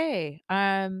was okay.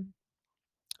 I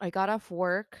got off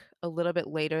work a little bit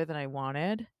later than I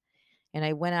wanted, and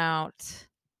I went out.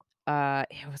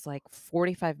 It was like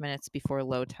 45 minutes before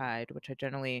low tide, which I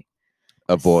generally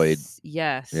Avoid.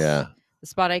 Yes. Yeah. The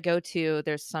spot I go to,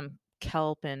 there's some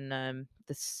kelp and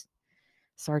this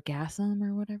sargassum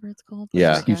or whatever it's called.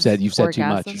 Yeah. You've said too much.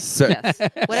 Orgasm? Yes.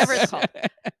 Whatever it's called.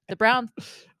 The brown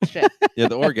shit. Yeah,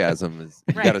 the orgasm is.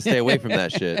 You Right. got to stay away from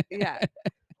that shit. Yeah.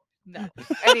 No.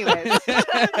 Anyways.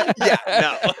 Yeah,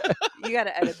 no. You got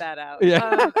to edit that out.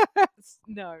 Yeah.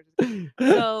 No.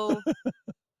 So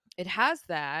it has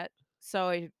that. So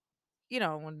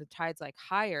when the tide's like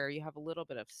higher, you have a little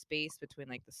bit of space between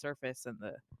like the surface and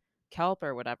the kelp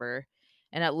or whatever.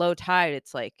 And at low tide,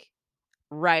 it's like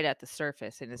right at the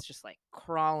surface and it's just like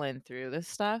crawling through this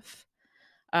stuff.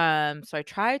 So I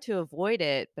tried to avoid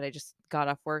it, but I just got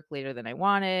off work later than I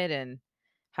wanted and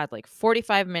had like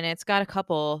 45 minutes, got a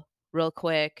couple real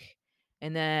quick.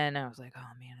 And then I was like,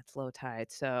 oh man, it's low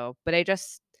tide. So, but I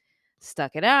just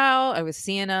stuck it out. I was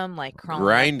seeing them like crawling.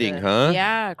 Grinding, huh?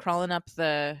 Yeah, crawling up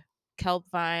the kelp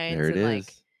vines. There it and is.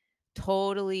 like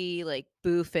totally like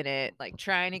boofing it, like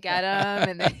trying to get them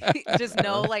and then just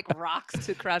no like rocks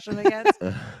to crush them against.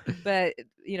 But,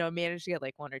 managed to get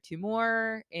like one or two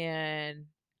more. And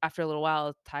after a little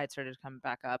while, tide started to come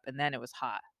back up and then it was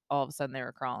hot. All of a sudden they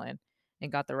were crawling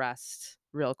and got the rest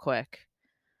real quick.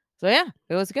 So yeah,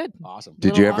 it was good. Awesome. Did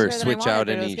little you ever longer than I switch out wanted,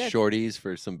 but it was any good. shorties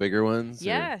for some bigger ones? or-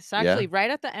 Yes, actually,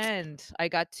 right at the end, I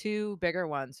got two bigger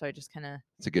ones. So I just kind of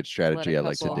It's a good strategy I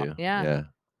like to couple- do. yeah.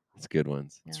 It's good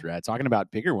ones. That's right. Talking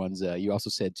about bigger ones, you also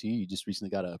said too, you just recently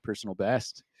got a personal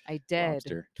best. I did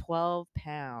Lobster. 12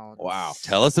 pounds. Wow.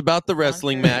 Tell us about the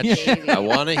wrestling match. Longer I baby.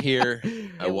 want to hear.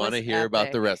 I It want to was hear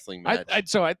about the epic. wrestling match.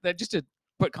 Just to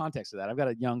put context to that, I've got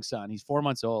a young son. He's 4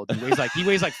 months old. He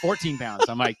weighs like 14 pounds.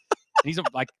 I'm like, and he's a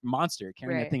like monster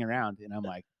carrying that Right. thing around. And I'm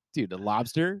like, dude, a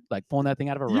lobster, like pulling that thing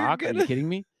out of a You're rock. Are you gonna- kidding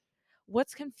me?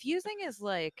 What's confusing is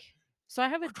like, so I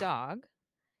have a dog.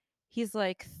 He's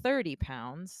like 30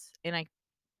 pounds, and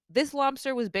this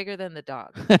lobster was bigger than the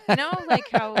dog. You know, like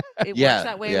how it Yeah, works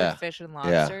that way yeah, with fish and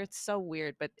lobster. It's so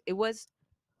weird, but it was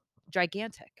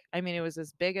gigantic. I mean, it was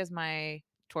as big as my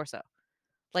torso,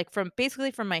 like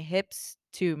basically from my hips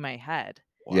to my head.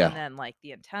 Yeah. And then like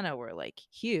the antennae were like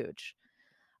huge.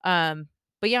 But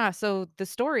yeah, so the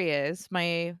story is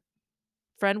my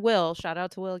friend Will, shout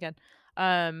out to Will again,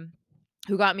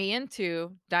 who got me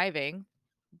into diving,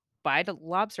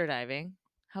 lobster diving.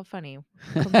 How funny.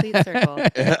 Complete circle.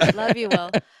 Love you, Will.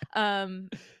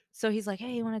 So he's like,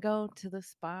 hey, you want to go to this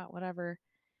spot, whatever?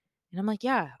 And I'm like,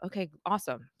 yeah, okay,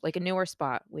 awesome. Like a newer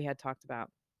spot we had talked about.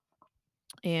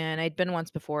 And I'd been once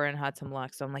before and had some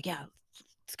luck. So I'm like, yeah,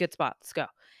 it's a good spot. Let's go.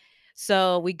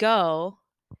 So we go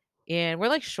and we're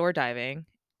like shore diving.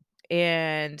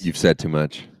 And You've said too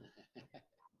much.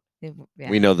 yeah.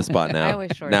 We know the spot I now.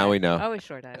 always shore Now dive. we know. I always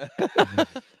shore dive. I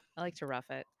like to rough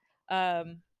it.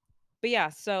 But yeah,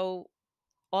 so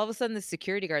all of a sudden the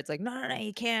security guard's like, no,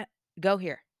 you can't go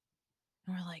here.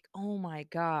 And we're like, oh my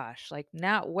gosh, like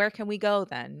now where can we go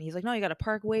then? And he's like, no, you got to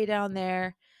park way down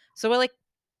there. So we're like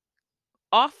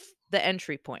off the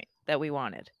entry point that we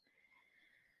wanted.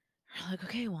 We're like,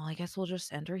 okay, well, I guess we'll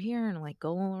just enter here and like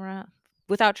go around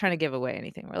without trying to give away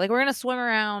anything. We're like, we're going to swim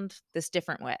around this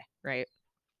different way, right?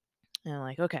 And I'm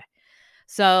like, okay.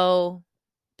 So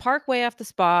park way off the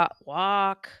spot,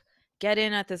 walk, get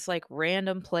in at this like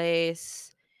random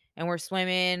place, and we're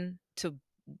swimming to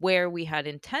where we had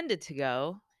intended to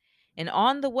go. And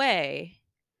on the way,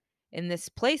 in this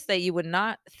place that you would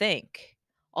not think,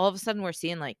 all of a sudden we're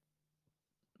seeing like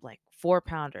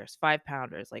 4-pounders,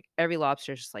 5-pounders, like every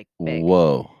lobster's just like big.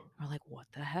 Whoa. We're like, what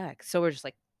the heck? So we're just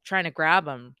like trying to grab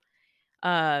them.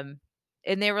 And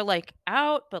they were like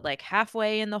out, but like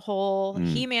halfway in the hole.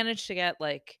 He managed to get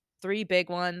like 3 big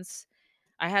ones.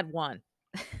 I had 1.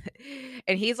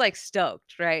 And he's like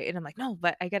stoked, right? And I'm like, no,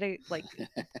 but I gotta like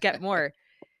get more.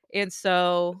 And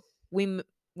so we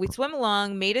swim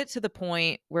along, made it to the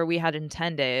point where we had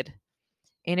intended,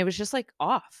 and it was just like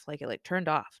off, like it like turned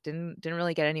off. Didn't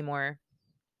really get any more.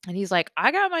 And he's like,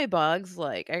 I got my bugs,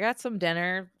 like I got some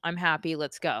dinner. I'm happy.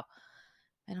 Let's go.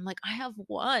 And I'm like, I have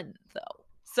one though.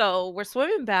 So we're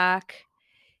swimming back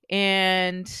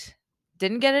and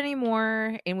didn't get any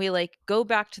more. And we like go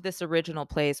back to this original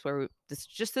place where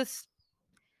this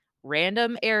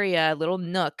random area, little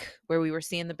nook where we were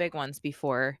seeing the big ones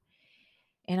before.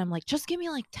 And I'm like, just give me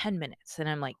like 10 minutes. And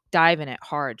I'm like diving it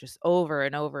hard, just over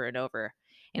and over and over.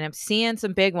 And I'm seeing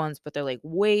some big ones, but they're like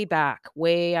way back,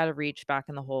 way out of reach, back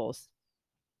in the holes.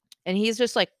 And he's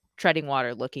just like treading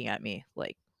water, looking at me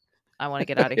like, I want to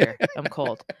get out of here. I'm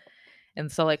cold.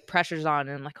 And so like pressure's on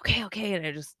and I'm like, okay. And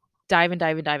I just dive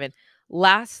in.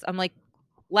 Last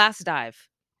dive,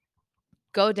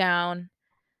 go down,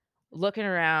 looking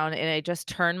around, and I just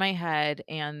turn my head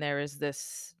and there is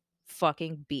this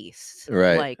fucking beast.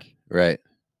 Right. Like right.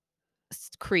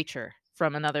 Creature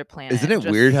from another planet. Isn't it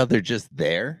weird how they're just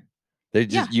there? They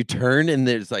just, you turn and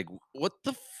there's like, what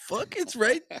the fuck? It's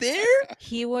right there.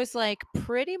 He was like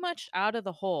pretty much out of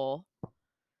the hole.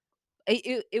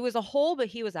 It was a hole, but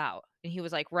he was out and he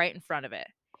was like right in front of it.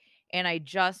 And I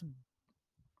just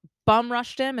bum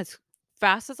rushed him as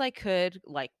fast as I could,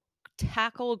 like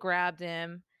tackle grabbed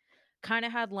him, kind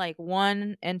of had like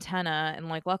one antenna, and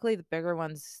like luckily the bigger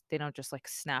ones, they don't just like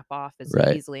snap off as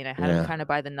easily. And I had him kind of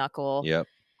by the knuckle. Yep.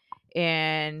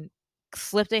 And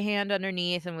slipped a hand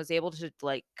underneath and was able to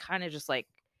like kind of just like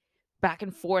back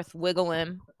and forth wiggle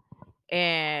him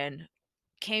and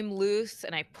came loose,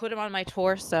 and I put him on my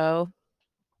torso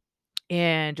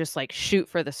and just like shoot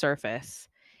for the surface.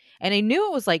 And I knew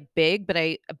it was like big, but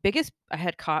biggest I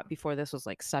had caught before this was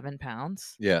like 7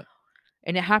 pounds. Yeah.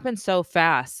 And it happened so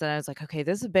fast. And I was like, okay,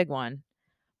 this is a big one.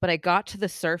 But I got to the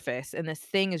surface and this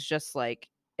thing is just like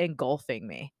engulfing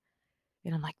me.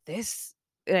 And I'm like, this.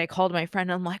 And I called my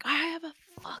friend. And I'm like, I have a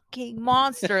fucking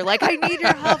monster. Like, I need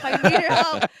your help. I need your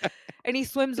help. And he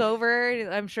swims over.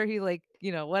 And I'm sure he like,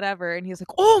 whatever. And he's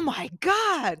like, oh my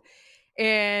God.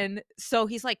 And so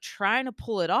he's like trying to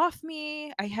pull it off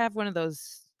me. I have one of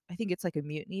those, I think it's like a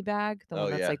mutiny bag. The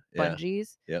one that's like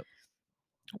bungees. Yep.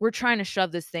 We're trying to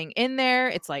shove this thing in there.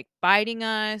 It's like biting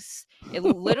us. It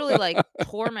literally like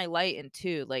tore my light in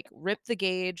two, like ripped the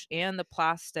gauge and the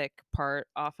plastic part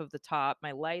off of the top.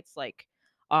 My light's like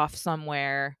off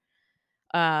somewhere.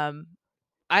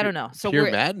 I don't know. So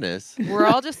pure madness. We're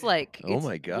all just like, oh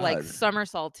my God, like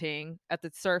somersaulting at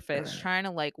the surface, trying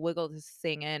to like wiggle this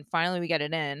thing in. Finally, we get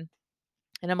it in.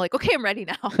 And I'm like, okay, I'm ready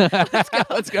now. Let's go.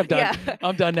 Let's go. I'm done. Yeah.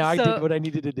 I'm done now. So, I did what I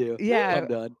needed to do. Yeah. I'm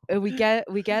done. We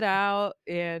get out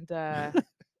and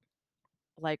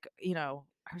like,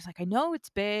 I was like, I know it's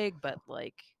big, but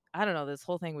like, I don't know. This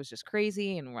whole thing was just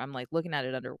crazy. And I'm like looking at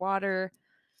it underwater.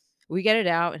 We get it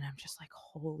out and I'm just like,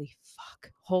 holy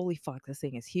fuck. This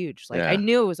thing is huge. Like I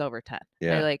knew it was over 10.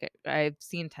 Yeah. I've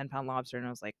seen 10-pound lobster and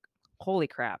I was like, holy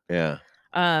crap. Yeah.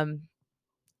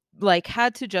 Like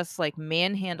had to just like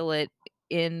manhandle it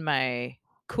in my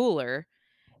cooler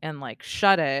and like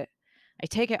shut it. I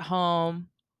take it home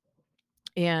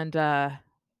and I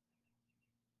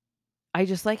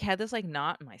just like had this like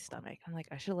knot in my stomach. I'm like,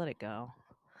 I should let it go.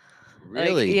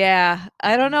 Really? Like, yeah.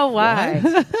 I don't know why.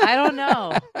 I don't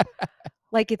know.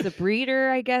 Like it's a breeder,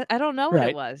 I guess. I don't know what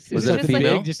it was. Was it just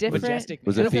female? like different. Majestic.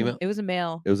 Was it a female? It was a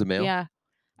male. It was a male? Yeah.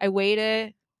 I weighed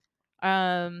it.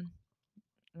 And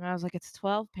I was like, it's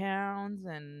 12 pounds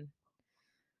and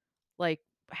like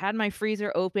had my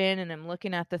freezer open and I'm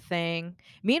looking at the thing.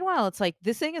 Meanwhile, it's like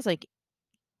this thing is like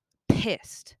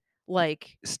pissed.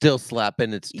 Like still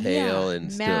slapping its tail and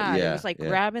mad. Still it was like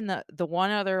grabbing the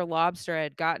one other lobster I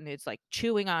had gotten. It's like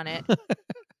chewing on it,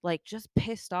 like just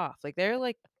pissed off. Like they're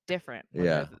like different when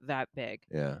they're that big.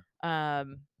 Yeah.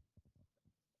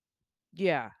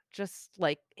 Yeah, just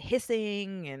like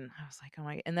hissing, and I was like, oh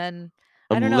my. And then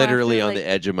I'm literally on the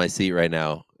edge of my seat right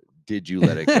now. Did you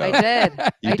let it go? I did.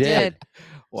 You did.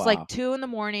 Wow. It's like 2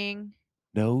 a.m.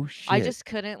 No shit. I just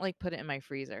couldn't like put it in my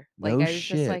freezer. Like no I was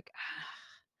just like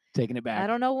taking it back. I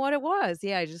don't know what it was.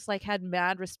 Yeah, I just like had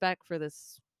mad respect for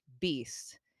this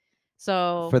beast.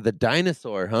 So for the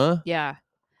dinosaur, huh? Yeah.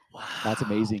 Wow. That's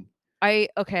amazing. I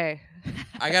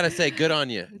gotta say, good on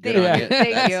you. Good on you.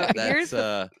 Thank you. That's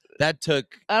that took.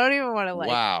 I don't even want to like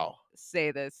wow.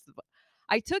 say this.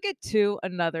 I took it to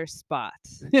another spot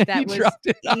that was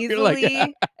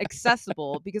easily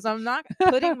accessible because I'm not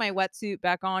putting my wetsuit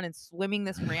back on and swimming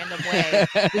this random way.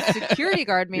 The security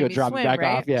guard made me swim, back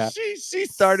right? Off, yeah. She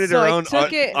started her own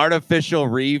artificial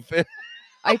reef.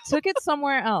 I took it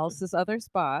somewhere else, this other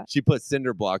spot. She put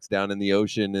cinder blocks down in the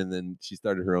ocean and then she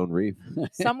started her own reef.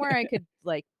 Somewhere I could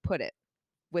like put it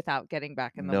without getting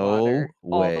back in the water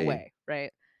all the way,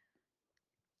 right?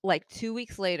 like 2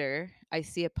 weeks later, I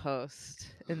see a post,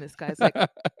 and this guy's like,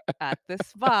 at this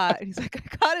spot, and he's like,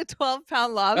 I caught a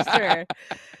 12-pound lobster.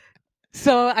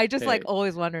 So I just like Hey.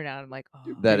 always wonder now. I'm like,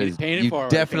 oh, That Pay- is paying it you forward,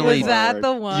 paying it definitely was that forward.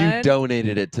 the one? you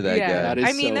donated it to that yeah. guy. That is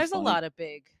I mean, so there's funny. a lot of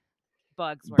big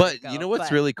bugs. Where But I you go, know what's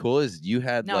but really cool is you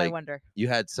had now I like wonder. you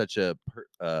had such a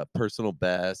personal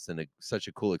best and such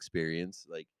a cool experience.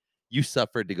 Like you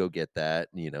suffered to go get that,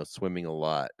 swimming a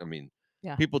lot. I mean,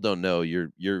 Yeah. people don't know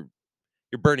you're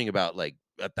burning about like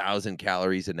 1,000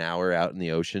 calories an hour out in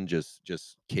the ocean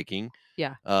just kicking.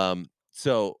 Yeah.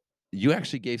 So you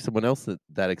actually gave someone else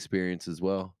that experience as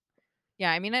well. Yeah,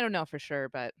 I mean, I don't know for sure,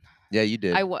 but Yeah, you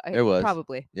did. There was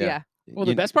probably. Yeah. Well,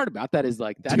 the best part about that is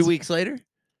like that's 2 weeks later.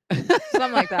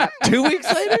 Something like that. 2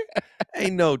 weeks later,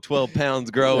 ain't no 12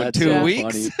 pounds grow in That's 2 so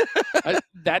weeks.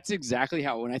 That's exactly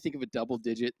how when I think of a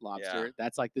double-digit lobster,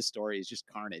 that's like this story is just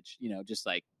carnage. Just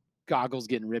like goggles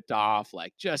getting ripped off,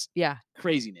 like just Yeah.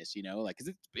 craziness. Like because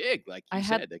it's big, like you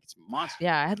said, like it's monster.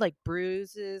 Yeah, I had like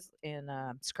bruises and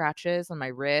scratches on my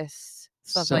wrists,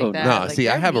 stuff So like that. No, Like, see,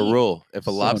 I they're have a mean. rule. If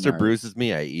a So lobster gnarly. bruises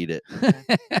me, I eat it.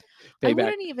 I Payback.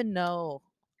 wouldn't even know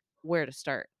where to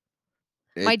start.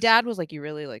 My It's- dad was like, "You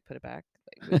really like put it back."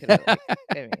 Like, we could have, like,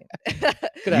 I mean, Could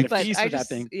have had a but feast I with that just,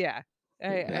 thing. yeah,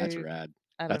 That's I rad.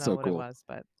 don't That's know so what cool. it was,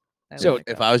 but I So liked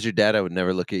if it. I was your dad, I would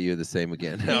never look at you the same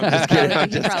again. No, I'm just kidding. I'm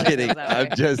He just probably kidding. feels that I'm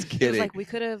way. just He was kidding. like, we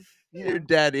could have, Your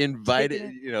dad invited,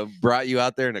 it. brought you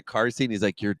out there in a car seat. And he's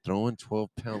like, "You're throwing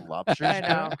 12-pound lobsters." I know.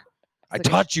 back? I It's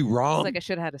like taught you It's wrong. like I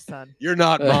should have had a son. You're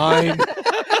not mine.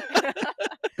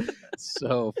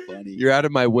 So funny. You're out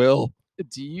of my will.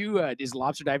 Do you is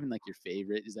lobster diving like your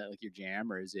favorite? Is that like your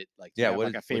jam, or is it like do you Yeah, have,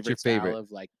 like a what's your favorite style favorite?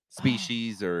 of like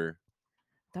Species or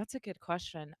That's a good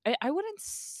question. I wouldn't.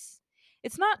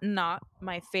 It's not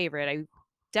my favorite. I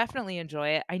definitely enjoy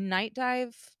it. I night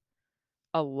dive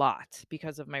a lot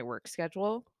because of my work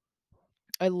schedule.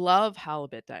 I love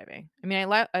halibut diving. I mean,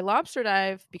 I lobster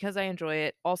dive because I enjoy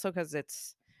it. Also because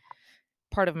it's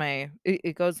part of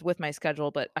it goes with my schedule.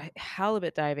 But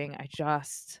halibut diving, I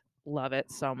just love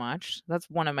it so much. That's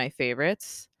one of my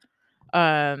favorites.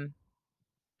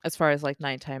 As far as like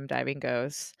nighttime diving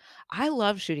goes, I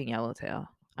love shooting yellowtail.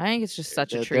 I think it's just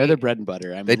such a treat. they're the bread and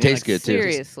butter. I mean, They taste like, good, too.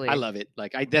 Seriously, I love it.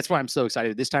 Like that's why I'm so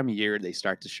excited. This time of year they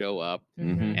start to show up,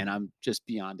 Mhm. and I'm just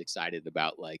beyond excited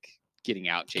about like getting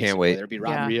out chasing. Can't wait. Whether it be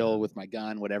rod Yeah. and reel with my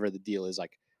gun, whatever the deal is.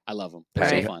 Like I love them.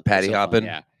 Right. So fun. Patty So fun. hopping.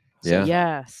 Yeah. Yeah.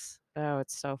 Yes. Oh,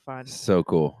 it's so fun. So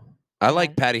cool. I like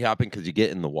Yeah. patty hopping because you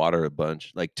get in the water a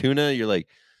bunch. Like tuna, you're like,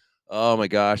 oh my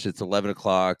gosh, it's 11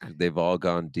 o'clock. They've all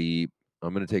gone deep.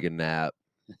 I'm gonna take a nap,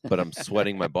 but I'm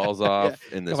sweating my balls off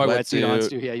in this Got my wetsuit on, wetsuit.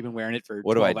 Stu. Yeah, you've been wearing it for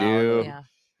What do I 12 hours. do? Yeah.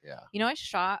 Yeah. You know, I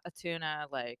shot a tuna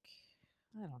like,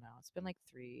 I don't know, it's been like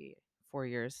 3-4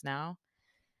 years now.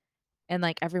 And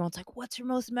like everyone's like, what's your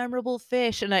most memorable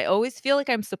fish? And I always feel like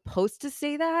I'm supposed to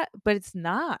say that, but it's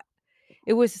not.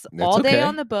 It was That's all day okay.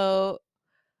 on the boat,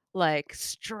 like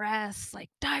stress, like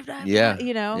dive, Yeah.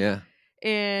 you know? Yeah.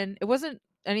 And it wasn't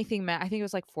anything, I think it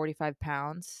was like 45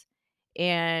 pounds.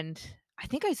 And I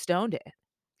think I stoned it.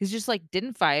 He's just like,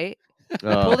 didn't fight,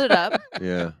 pulled it up.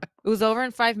 Yeah. It was over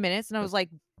in 5 minutes, and I was like,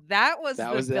 "That was That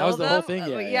the was the whole buildup?" thing?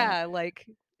 Yeah, Like, yeah. like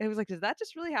it was like, does that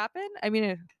just really happen? I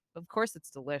mean, of course,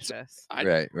 it's delicious.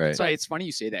 Right. So it's funny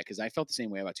you say that because I felt the same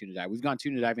way about tuna dive. We've gone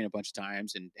tuna diving a bunch of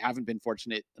times and haven't been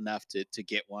fortunate enough to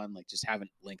get one. Like just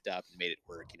haven't linked up and made it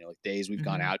work. Like days we've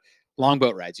gone Mhm. out, long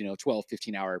boat rides. 12,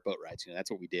 15-hour boat rides. That's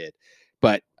what we did.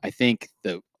 But I think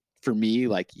for me,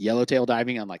 like yellowtail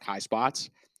diving on like high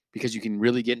spots, because you can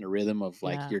really get in a rhythm of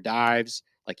like Yeah. your dives.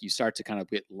 Like you start to kind of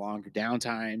get longer down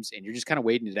times, and you're just kind of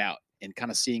waiting it out and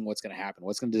kind of seeing what's going to happen,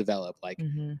 what's going to develop. Like,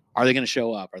 Mhm. are they going to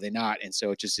show up? Are they not? And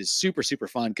so it just is super, super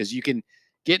fun because you can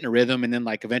get in a rhythm, and then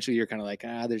like eventually you're kind of like,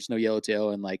 there's no yellowtail,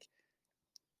 and like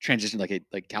transition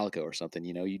like calico or something.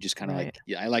 You just kind of Right.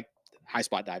 like, I like high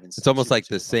spot diving. It's almost like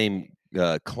the same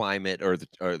climate or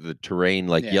the terrain.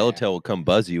 Like Yeah, yellowtail will come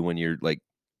buzz you when you're like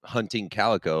hunting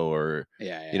calico or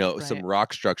yeah. some Right.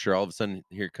 rock structure. All of a sudden,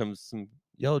 here comes some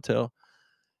yellowtail.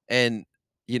 And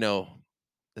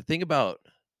the thing about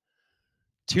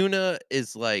tuna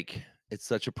is like it's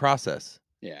such a process.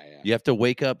 Yeah. You have to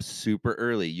wake up super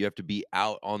early. You have to be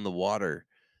out on the water,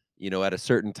 at a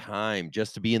certain time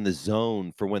just to be in the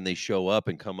zone for when they show up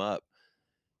and come up.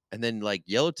 And then like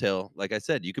yellowtail, like I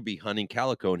said, you could be hunting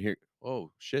calico and hear,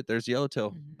 oh shit, there's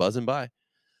yellowtail Mhm. buzzing by.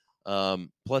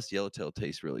 Plus yellowtail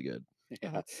tastes really good.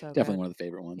 Yeah, that's so definitely good. one of the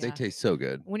favorite ones. They Yeah. taste so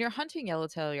good. When you're hunting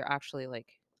yellowtail, you're actually like,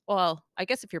 well, I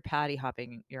guess if you're paddy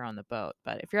hopping, you're on the boat.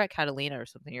 But if you're at Catalina or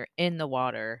something, you're in the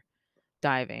water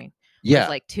diving. Whereas Yeah.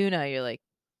 like tuna, you're like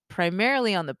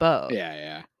primarily on the boat.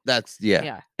 Yeah. That's yeah.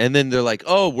 Yeah. And then they're like,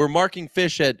 oh, we're marking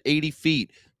fish at 80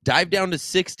 feet. Dive down to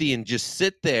 60 and just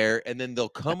sit there, and then they'll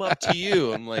come up to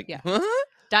you. I'm like, Yeah. huh?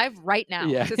 Dive right now.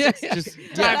 Yeah. To 60. Just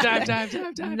Dive.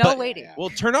 No But- waiting. Well,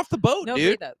 turn off the boat, No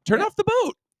dude. breathe up. Turn Yeah. off the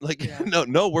boat. Like, Yeah.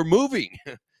 no, we're moving.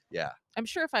 Yeah. I'm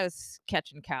sure if I was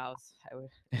catching cows, I would.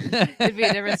 It'd be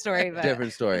a different story. But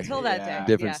Different story. until that Yeah. day,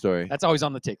 Different yeah. story. That's always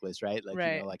on the tick list, right? Like, you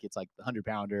Right. know, like it's like the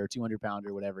 100-pounder,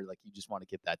 200-pounder, whatever. Like, you just want to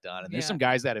get that done. And there's Yeah. some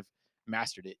guys that have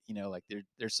mastered it. You know, like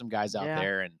there's some guys out Yeah.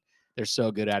 there, and they're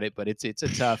so good at it. But it's a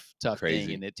tough Crazy.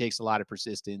 thing, and it takes a lot of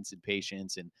persistence and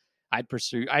patience. And I'd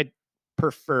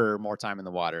prefer more time in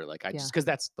the water. Like, Yeah. just because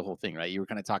that's the whole thing, right? You were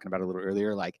kind of talking about it a little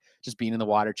earlier, like just being in the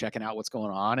water, checking out what's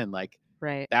going on, and like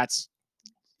Right. that's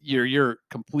you're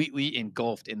completely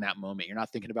engulfed in that moment. You're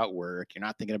not thinking about work. You're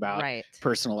not thinking about Right.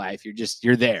 personal life.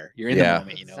 You're there. You're in Yeah. the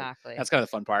moment. You know, Exactly. that's kind of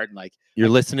the fun part. And like You're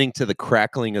listening to the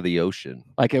crackling of the ocean.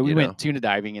 we you went know? tuna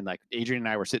diving, and like Adrian and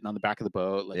I were sitting on the back of the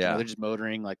boat, like you know, Yeah. they're just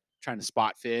motoring, like trying to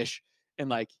spot fish. And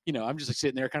like, you know, I'm just like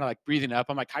sitting there kind of like breathing up.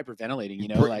 I'm like hyperventilating, you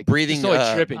know, like breathing just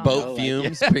totally tripping, you know, boat like,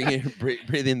 fumes, yeah.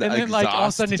 breathing the And then like all of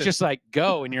a sudden it's exhaust. just like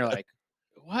go, and you're like,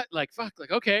 what? Like fuck,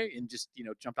 like okay, and just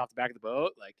jumped off the back of the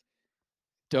boat, like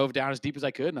dove down as deep as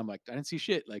I could, and I'm like, I didn't see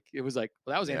shit. Like it was like,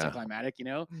 well, that was Yeah. anticlimactic, you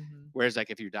know. Mhm. Whereas like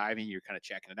if you're diving, you're kind of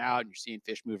checking it out, and you're seeing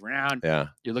fish move around. Yeah.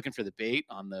 You're looking for the bait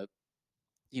on the,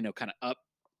 kind of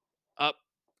up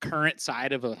current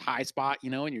side of a high spot,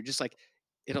 and you're just like,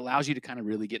 it allows you to kind of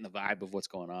really get in the vibe of what's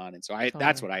going on, and so that's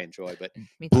Totally. what I enjoy. But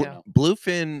Me Blu- too.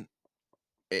 Bluefin,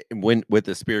 when with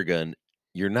the spear gun,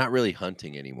 you're not really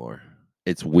hunting anymore.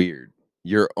 It's weird.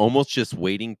 You're almost just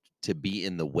waiting to be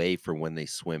in the way for when they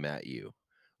swim at you,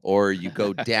 or you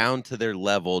go down to their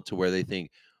level to where they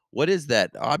think, what is that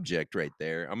object right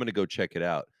there? I'm gonna go check it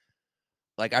out.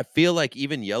 Like I feel like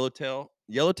even yellowtail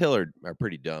are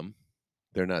pretty dumb.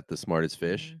 They're not the smartest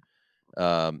fish.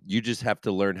 You just have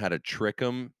to learn how to trick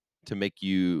them to make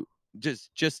you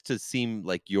just to seem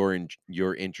like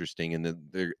you're interesting, and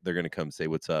then they're gonna come say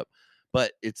what's up.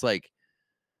 But it's like,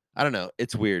 I don't know.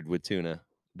 It's weird with tuna.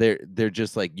 They're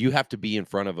just like, you have to be in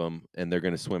front of them, and they're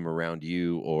gonna swim around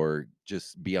you, or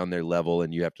just be on their level,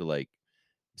 and you have to like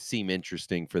seem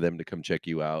interesting for them to come check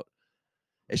you out.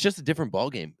 It's just a different ball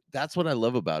game. That's what I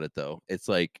love about it, though. It's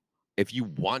like, if you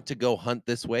want to go hunt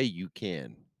this way, you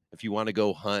can. If you want to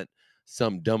go hunt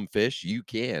some dumb fish, you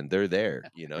can. They're there.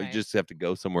 You Right. just have to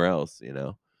go somewhere else.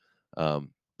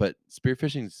 But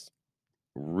spearfishing's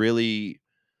really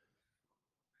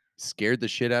scared the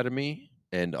shit out of me,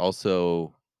 and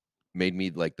also made me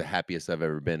like the happiest I've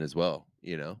ever been as well.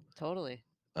 Totally.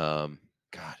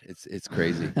 God, it's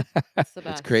crazy. It's the It's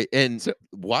best. great. And So-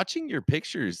 watching your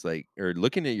pictures, like, or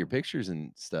looking at your pictures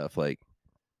and stuff, like,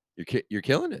 you're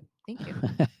killing it. Thank you.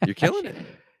 You're killing Appreciate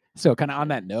it. So kind of on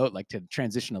that note, like to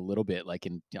transition a little bit, like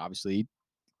in obviously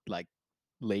like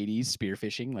ladies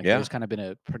spearfishing, like Yeah. there's kind of been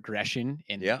a progression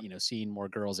in, Yeah. seeing more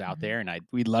girls out Mhm. there, and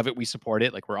we love it. We support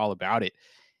it. Like we're all about it.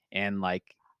 And like,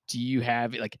 do you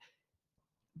have like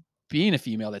being a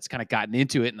female that's kind of gotten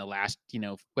into it in the last,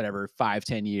 whatever,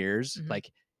 5-10 years, Mhm.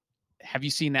 like, have you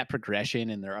seen that progression,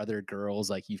 and there are other girls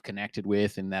like you've connected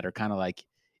with and that are kind of like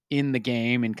in the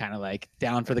game and kind of like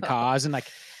down for the cause? And like,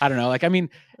 I don't know, like, I mean,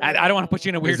 I don't want to put you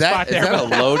in a weird spot Is there. that a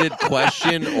but- loaded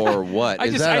question or what? I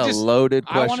Is just- that I a just- loaded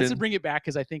I question? wanted to bring it back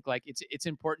because I think like it's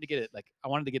important to get it. Like I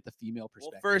wanted to get the female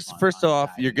Well, perspective. first on off,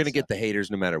 you're diving gonna and get stuff. the haters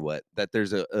no matter what. That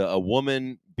there's a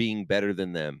woman being better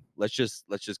than them. Let's just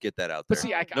get that out But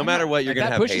there. see, No matter what, you're like,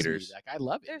 gonna that have pushes me. haters. Like I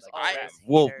love it. There's Like, always crap.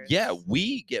 Well, haters. yeah,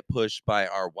 we get pushed by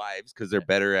our wives because they're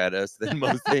better at us than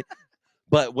most things.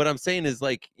 But what I'm saying is,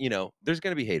 like, there's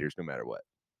gonna be haters no matter what.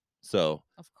 So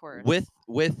Of course.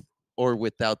 with or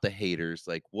without the haters,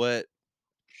 like what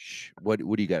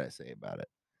do you gotta say about it?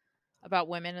 About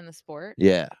women in the sport.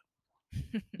 Yeah.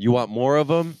 You want more of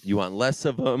them? You want less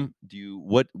of them?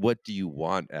 What do you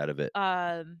want out of it?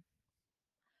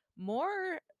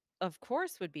 More, of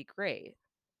course, would be great.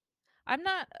 I'm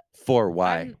not. For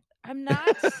why? I'm not.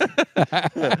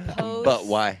 But opposed-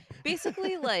 why?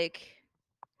 Basically, like,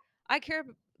 I care.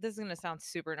 This is gonna sound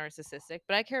super narcissistic,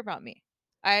 but I care about me.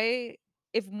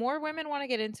 If more women want to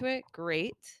get into it,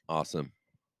 great. Awesome.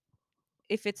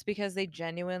 If it's because they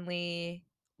genuinely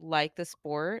like the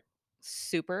sport,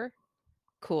 super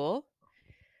cool.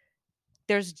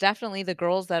 There's definitely the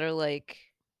girls that are like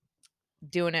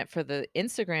doing it for the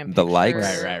Instagram The likes,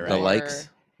 picture Right. the or- likes.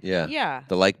 Yeah. Yeah.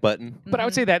 The like button. But I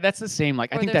would Mhm. say that's the same.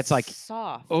 Like I Or think they're that's like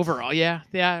soft. overall, yeah.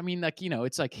 I mean, like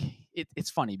it's like it's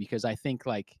funny because I think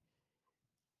like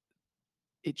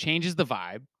it changes the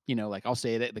vibe. you know, like I'll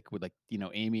say that like with like, you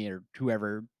know, Amy or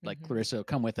whoever, like Mhm. Clarissa,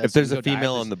 come with us. If there's and a go dive.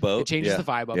 female This- on the boat, it changes yeah, the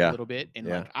vibe up yeah, a little bit. And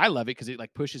yeah. like, I love it because it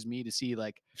like pushes me to see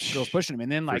like girls pushing them.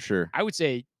 And then For like, sure. I would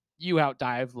say you out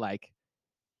dive like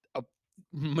a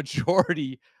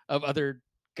majority of other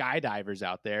guy divers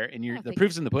out there, and you're Oh, the thank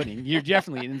proof's in the pudding. You're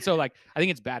definitely, and so like I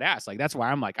think it's badass. Like that's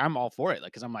why I'm like I'm all for it.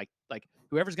 Like because I'm like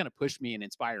whoever's gonna push me and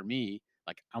inspire me,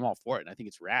 like I'm all for it. And I think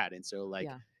it's rad. And so like,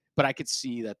 Yeah. but I could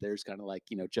see that there's kind of like,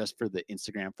 you know, just for the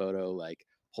Instagram photo, like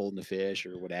holding the fish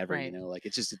or whatever, you Right. know, like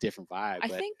it's just a different vibe. I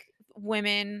But think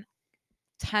women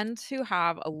tend to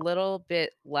have a little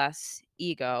bit less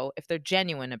ego if they're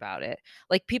genuine about it.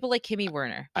 Like people like Kimmy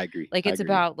Werner. I agree. Like I it's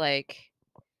agree. about like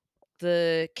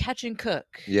the catch and cook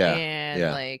Yeah, and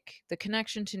yeah. like the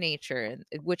connection to nature, and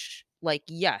which like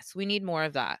yes, we need more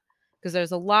of that because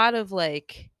there's a lot of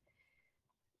like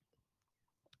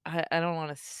I don't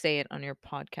want to say it on your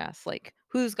podcast, like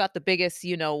who's got the biggest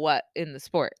you know what in the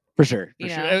sport. For sure. For You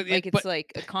sure. know, like it's but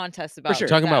like a contest about sure.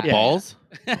 Talking about that. Yeah. balls?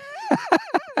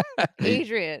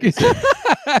 Adrian. You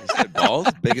said balls?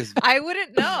 Biggest. I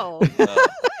wouldn't know.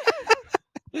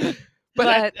 But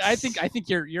I But- think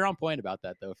you're on point about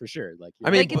that though, for sure. Like I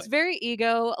mean, like it's very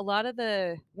ego. A lot of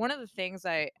one of the things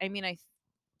I mean I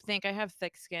think I have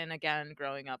thick skin again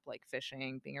growing up like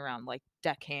fishing, being around like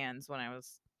deckhands when I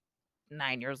was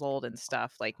 9 years old and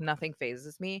stuff. Like nothing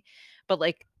phases me. But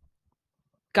like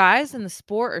guys in the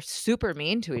sport are super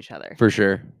mean to each other. For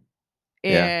sure.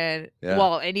 Yeah, And yeah.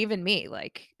 well, and even me,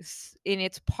 like and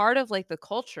it's part of like the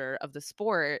culture of the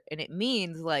sport, and it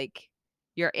means like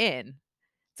you're in.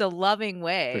 It's a loving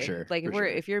way. sure, Like for sure.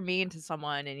 if you're mean to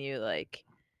someone and you like,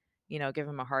 you know, give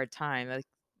them a hard time, like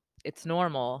it's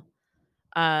normal.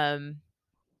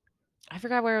 I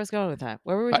forgot where I was going with that.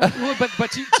 Where were we? Well,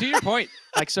 but to your point,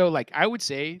 like so, like I would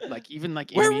say, like even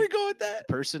like Where are Amy, we going with that?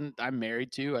 person I'm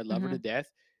married to, I love her to Mm-hmm. death,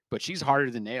 but she's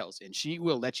harder than nails, and she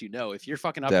will let you know if you're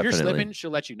fucking up, if you're Definitely. slipping, she'll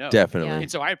let you know. Definitely.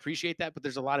 And so I appreciate that, but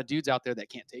there's a lot of dudes out there that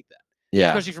can't take that, Yeah.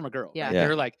 especially from a girl. Yeah. Like, Yeah.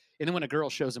 they're like, and then when a girl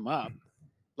shows them up,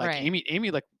 like Right.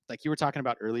 Amy, like you were talking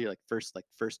about earlier, like first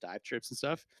dive trips and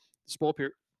stuff,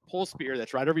 pole spear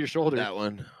that's right over your shoulder. That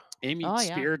one. Amy Oh,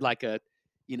 yeah. speared like a,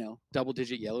 you know,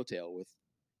 double-digit yellowtail with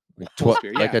Like, pole 12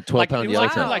 spear. like Yeah. a 12-pound it was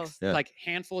yellowtail. like, Wow. Yeah. like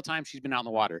handful of times she's been out in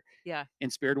the water Yeah.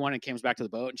 and speared one and comes back to the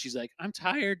boat and she's like, I'm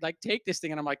tired, like take this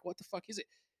thing. And I'm like, what the fuck is it?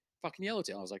 Fucking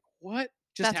yellowtail. I was like, what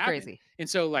just That's happened? crazy. And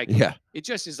so like, Yeah. it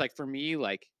just is like for me,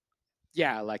 like,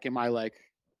 yeah, like am I like,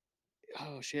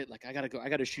 oh shit, like I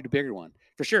gotta shoot a bigger one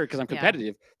for sure because I'm Yeah.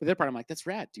 competitive. But the other part, I'm like, that's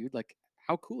rad, dude. Like,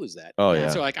 how cool is that? Oh Yeah. yeah.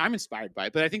 So like I'm inspired by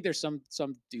it, but I think there's some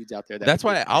dudes out there that That's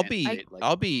maybe why I'll can't be say it, like-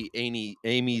 I'll be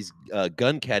Amy's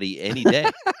gun caddy any day.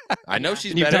 I know Yeah.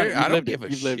 she's And you've done better. it. I You've don't lived it. give a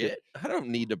You've lived it. shit. I don't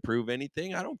need to prove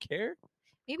anything. I don't care.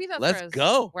 Maybe that's Let's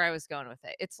go. where I was going with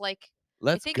it. It's like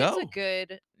Let's I think go. it's a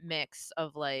good mix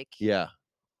of like Yeah.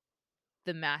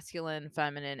 the masculine,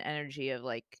 feminine energy of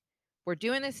like we're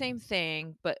doing the same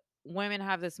thing, but women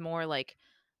have this more like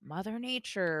Mother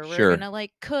Nature. We're Sure. gonna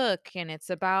like cook, and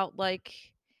it's about like,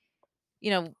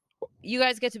 you know, you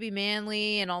guys get to be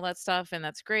manly and all that stuff, and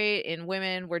that's great. And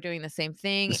women, we're doing the same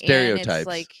thing. The And stereotypes. it's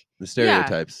like The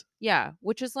stereotypes. yeah,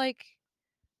 which is like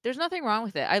there's nothing wrong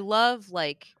with it. I love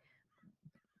like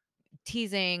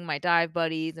teasing my dive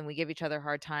buddies and we give each other a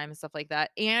hard time and stuff like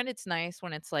that. And it's nice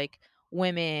when it's like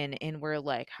women and we're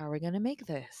like, how are we gonna make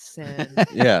this? And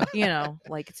Yeah. you know,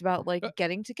 like it's about like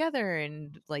getting together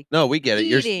and like No, we get it.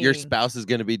 Your Eating. spouse is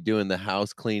going to be doing the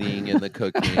house cleaning and the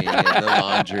cooking and the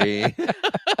laundry.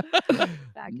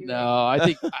 vacuuming. No, I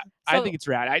think I So- think it's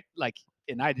rad. I like,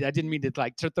 and I didn't mean to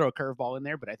like to throw a curveball in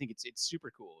there, but I think it's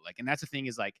super cool. Like, and that's the thing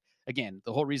is like, again,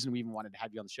 the whole reason we even wanted to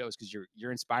have you on the show is because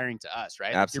you're inspiring to us, right?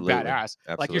 Like, Absolutely. you're badass. Like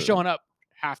Absolutely. you're showing up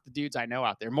half the dudes I know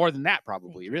out there, more than that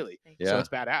probably, really. Thank you. So Yeah. it's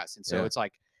badass, and so Yeah. it's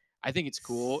like, I think it's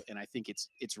cool, and I think it's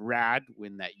rad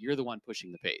when that you're the one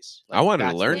pushing the pace. I wanted to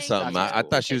that's learn what's- something. that's I what's cool.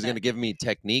 thought she was Appreciate going to that. give me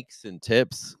techniques and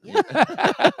tips. Yeah,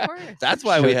 of course. That's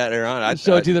why we Showed- had her on. I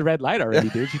showed you the red light already,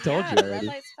 dude. She told Yeah, you the red already.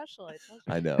 light special. I told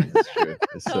you. I know. It's true.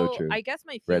 It's so true. I guess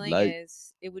my Red feeling light.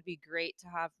 is it would be great to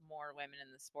have more women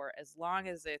in the sport as long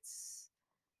as it's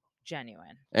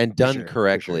genuine. And done sure, for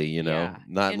correctly, sure. you know, Yeah.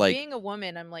 not And like being a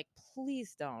woman, I'm like,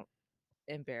 please don't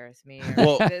embarrass me. Or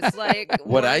Well, this like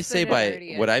what I worse say than by an what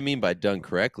idiot. I mean by done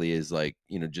correctly is like,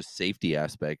 you know, just safety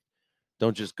aspect.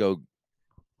 Don't just go,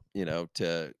 you know,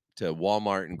 to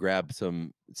Walmart and grab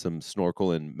some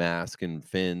snorkel and mask and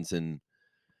fins and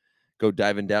go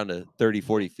diving down to 30,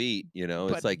 40 feet. You know,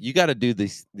 it's But- like you got to do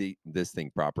this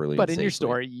thing properly. But and in your safely.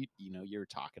 story, you know, you're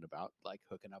talking about like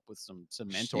hooking up with some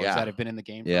mentors Yeah. that have been in the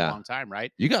game for Yeah. a long time,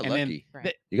 right? you got and then lucky. Right.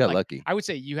 That- You got like, lucky. I would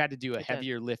say you had to do a I did.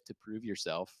 heavier lift to prove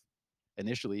yourself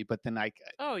initially, but then like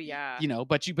Oh yeah. you know,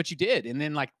 but you did, and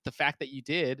then like the fact that you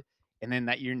did, and then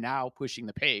that you're now pushing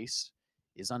the pace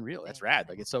is unreal. That's Thanks, rad. Like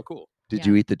thanks. it's so cool. Did Yeah.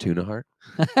 you eat the tuna heart?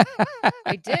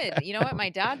 I did. You know what? My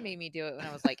dad made me do it when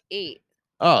I was like 8.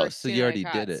 Oh, First so you tuna I already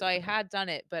caught. did it. So I had done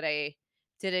it, but I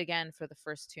did it again for the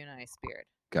first tuna I speared.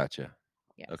 Gotcha.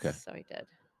 Yes. Okay. So I did.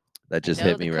 That just I know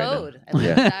hit me the right code. now. I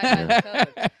Yeah. learned that by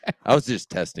the code. I was just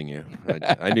testing you.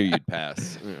 I knew you'd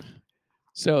pass.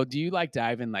 So do you like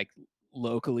diving like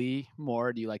locally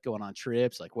more? Do you like going on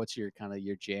trips? Like what's your kind of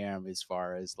your jam as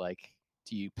far as like,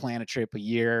 do you plan a trip a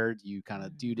year? Do you kind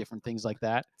of do different things like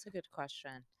that? That's a good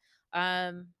question.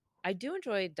 I do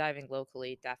enjoy diving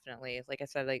locally, definitely. Like I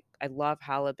said, like I love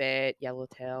halibut,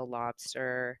 yellowtail,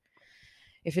 lobster.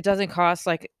 If it doesn't cost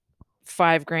like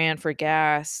 $5,000 for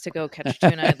gas to go catch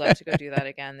tuna, I'd love to go do that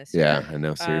again this Yeah, year. I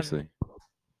know. Seriously.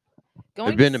 Have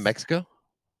Going you been to s- Mexico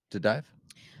to dive?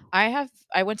 I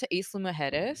went to Isla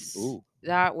Mujeres. Ooh.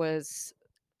 That was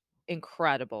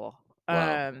incredible.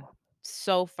 Wow.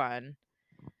 So fun.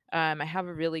 I have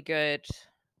a really good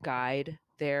guide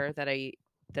there that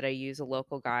I use, a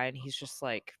local guy, and he's just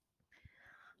like,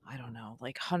 I don't know,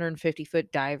 like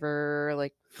 150-foot diver,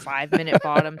 like 5-minute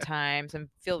bottom times, and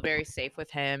feel very safe with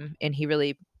him. And he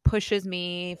really pushes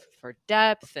me for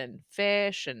depth and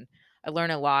fish, and I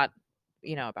learn a lot,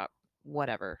 you know, about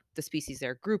whatever the species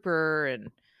there, grouper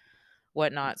and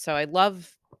whatnot. So I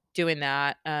love doing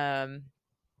that.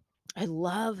 I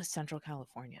love Central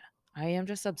California. I am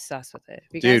just obsessed with it.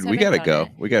 If you guys Dude, we haven't gotta done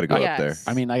go. it- We gotta go up there. Yes.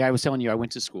 I mean, like I was telling you, I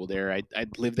went to school there. I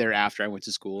lived there after I went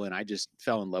to school, and I just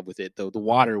fell in love with it. Though the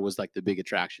water was like the big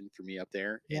attraction for me up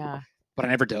there. And- Yeah. but I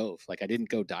never dove. Like I didn't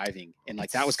go diving, and like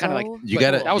It's that was kind of like so You but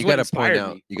gotta that was you what gotta point inspired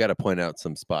out me. you gotta point out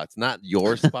some spots. Not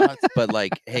your spots, but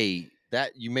like, hey,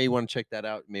 that you may want to check that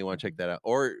out. You may want to check that out.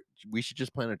 Or we should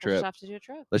just plan a We'll trip. just have to do a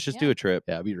trip. Let's just Yeah, do a trip.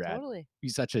 Yeah, it'd be rad. Totally. It'd be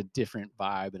such a different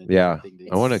vibe and a Yeah. different thing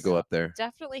to I want to It's- go up there.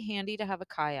 Definitely handy to have a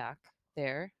kayak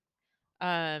there.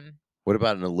 What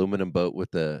about an aluminum boat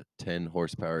with a 10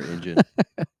 horsepower engine?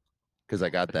 Because I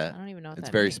got I that. don't even know what It's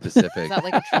that very means. specific. Is that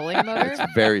like a trolling motor?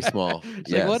 It's very small. It's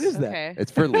Yes. like, what is that? Okay.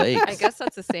 It's for lakes. I guess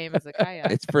that's the same as a kayak.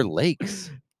 It's for lakes.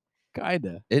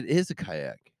 Kinda It is a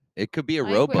kayak. It could be a I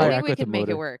think rowboat. I Kayak think we with a could make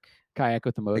motor. it work. kayak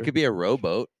with the motor. It could be a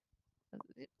rowboat.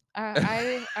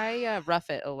 I rough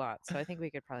it a lot, so I think we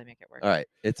could probably make it work. All right.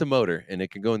 It's a motor and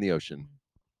it can go in the ocean.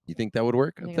 You think that would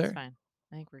work I up think there? it's fine.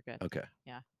 I think we're good. Okay.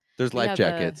 Yeah. There's But life yeah,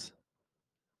 jackets.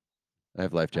 I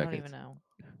have life I don't jackets. even know.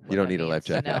 You what don't that need a life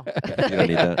means. jacket. No. You don't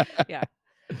need that. Yeah.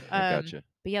 I Um, gotcha.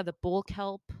 But yeah, the bull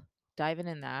kelp, diving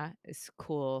in that is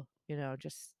cool. You know,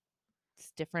 just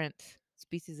it's different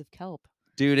species of kelp.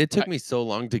 Dude, it took me so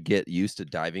long to get used to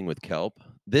diving with kelp.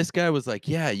 This guy was like,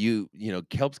 "Yeah, you know,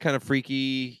 kelp's kind of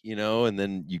freaky, you know, and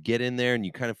then you get in there and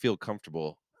you kind of feel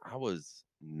comfortable." I was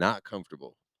not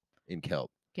comfortable in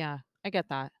kelp. Yeah, I get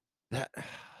that. That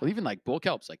Well, even like bull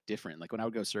kelp's like different. Like when I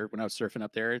would go surf, when I was surfing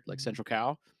up there, like Central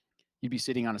Cal, you'd be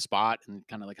sitting on a spot and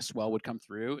kind of like a swell would come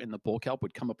through, and the bull kelp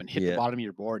would come up and hit Yeah. the bottom of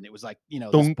your board, and it was like, you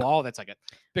know, this Thunk. ball that's like a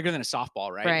bigger than a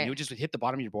softball, right? And Right. it would just hit the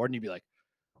bottom of your board, and you'd be like,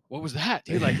 "What was that,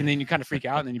 dude?" Like, and then you kind of freak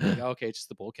out, and then you'd be like, "Oh, okay, it's just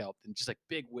the bull kelp," and just like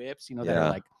big whips, you know, that Yeah. are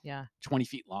like Yeah. 20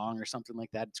 feet long or something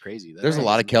like that. It's crazy. There's a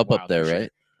lot of kelp up there,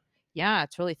 right? Yeah,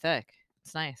 it's really thick.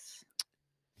 It's nice.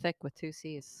 Thick with 2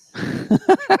 C's.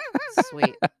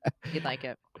 Sweet. You'd like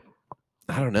it.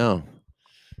 I don't know.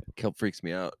 Kelp freaks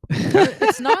me out.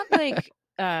 It's not like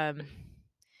I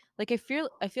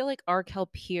feel like our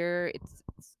kelp here, it's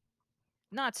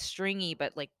not stringy,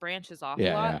 but like branches off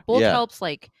Yeah, a lot. yeah. Bull Yeah. kelp's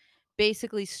like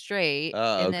basically straight,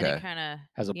 Oh, and then okay. it kind of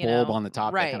Has a bulb on the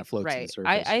top that right, kind of floats to the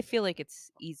right. surface. I feel like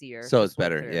it's easier. So to it's swim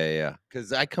better. through. Yeah.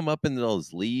 Because I come up in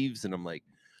those leaves and I'm like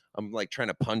trying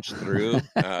to punch through.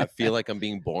 I feel like I'm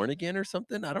being born again or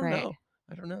something. I don't Right. know.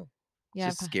 I don't know. Yeah,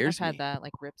 just I've scares had me. that.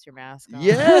 Like rips your mask off.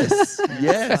 Yes. Yeah, it's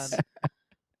Yes. fun.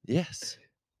 Yes.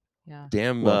 Yeah.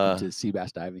 Damn. Welcome to sea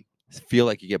bass diving. Feel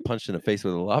like you get punched in the face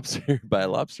with a lobster by a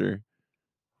lobster.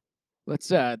 Let's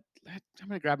I'm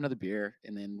gonna grab another beer,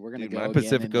 and then we're gonna Dude, go. my again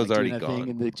Pacifico's and, like, already do another thing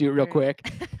gone. and do it real Right. quick.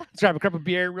 Let's grab a cup of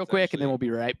beer real It's quick, and then actually-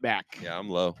 we'll be right back. Yeah, I'm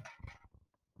low.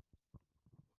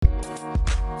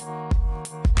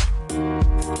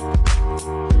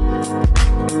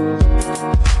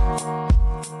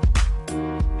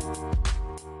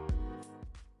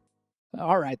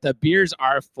 All right, the beers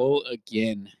are full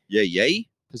again. Yeah, yay.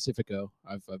 Pacifico.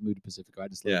 I've moved to Pacifico. I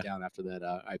just laid Yeah. down after that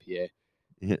IPA,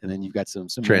 Yeah. and then you've got some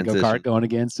mango Transition. cart going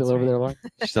again still That's over right. there, Lauren.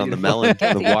 She's on the melon,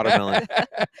 the watermelon.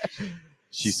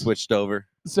 She switched over.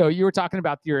 So you were talking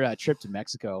about your trip to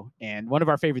Mexico, and one of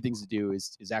our favorite things to do is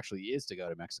to go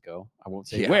to Mexico. I won't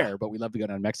say Yeah. where, but we love to go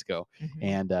down to Mexico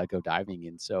and go diving.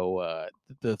 And so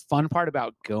the fun part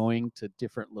about going to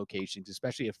different locations,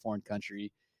 especially a foreign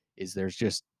country, is there's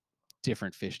just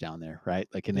different fish down there, right?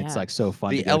 Like, and it's Yeah. like so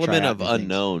fun. The to go try element out of new things.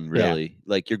 unknown, Yeah. really.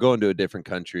 Like you're going to a different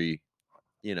country.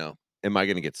 You know, am I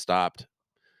going to get stopped?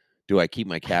 Do I keep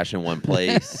my cash in one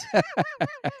place?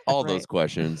 All those Right.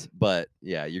 questions. But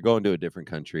yeah, you're going to a different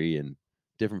country and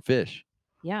different fish.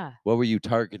 Yeah. What were you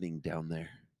targeting down there?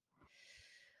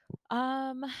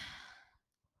 I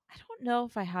don't know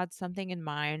if I had something in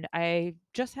mind. I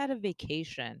just had a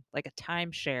vacation, like a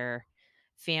timeshare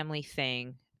family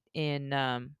thing in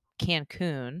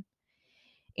Cancun.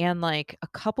 And like a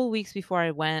couple weeks before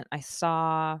I went, I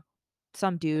saw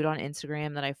some dude on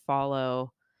Instagram that I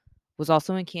follow was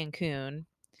also in Cancun.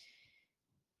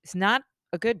 He's not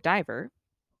a good diver,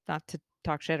 not to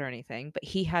talk shit or anything, but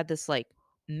he had this like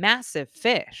massive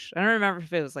fish. I don't remember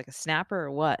if it was like a snapper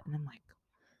or what. And I'm like,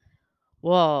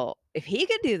 well, if he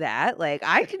could do that, like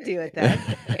I can do it then.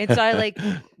 And so I like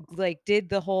did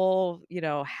the whole,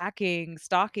 hacking,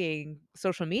 stalking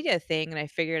social media thing, and I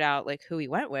figured out like who he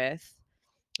went with.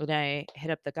 And I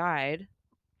hit up the guide.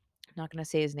 I'm not gonna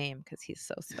say his name because he's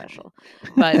so special.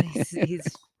 But he's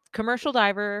commercial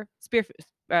diver,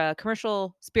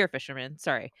 commercial spear fisherman,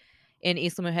 sorry, in Isla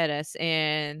Mujeres.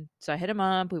 And so I hit him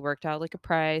up, we worked out like a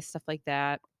price, stuff like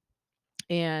that.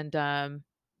 And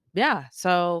yeah,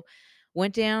 so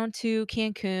went down to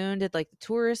Cancun, did like the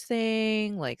tourist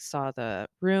thing, like saw the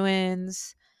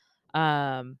ruins,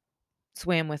 um,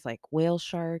 swam with like whale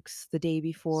sharks the day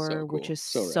before, which cool. is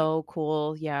So rad. so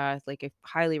cool. Yeah, like I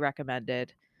highly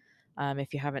recommended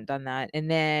if you haven't done that. And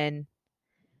then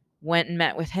went and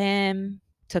met with him,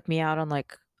 took me out on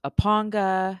like a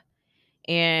ponga,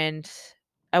 and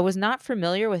I was not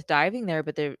familiar with diving there,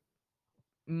 but there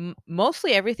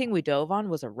mostly everything we dove on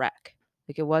was a wreck.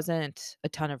 Like it wasn't a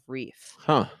ton of reef.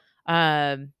 Huh.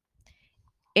 Um,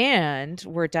 and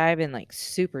we're diving like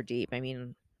super deep. I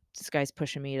mean, this guy's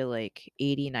pushing me to like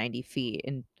 80, 90 feet,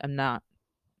 and I'm not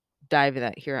diving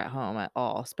that here at home at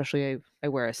all. Especially I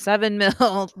wear a 7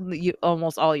 mil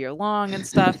almost all year long and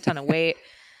stuff, ton of weight.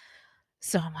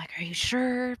 So I'm like, are you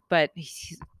sure? But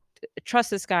trust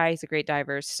this guy. He's a great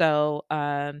diver. So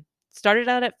started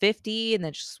out at 50 and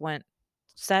then just went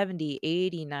 70,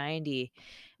 80, 90.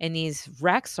 And these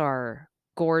wrecks are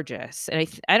gorgeous. And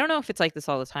I don't know if it's like this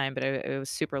all the time, but I was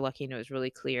super lucky and it was really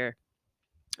clear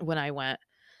when I went.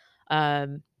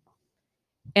 And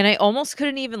I almost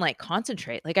couldn't even like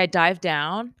concentrate. Like I dived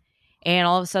down and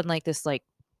all of a sudden like this like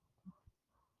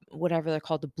whatever they're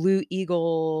called, the blue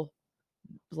eagle,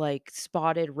 like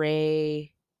spotted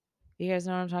ray. You guys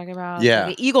know what I'm talking about? Yeah.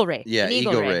 Like an eagle ray. Yeah, An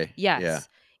eagle eagle ray. ray. Yes. Yeah.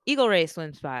 Eagle ray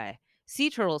swims by. Sea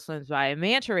turtle swims by. A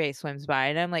manta ray swims by.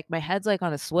 And I'm like, my head's like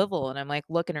on a swivel and I'm like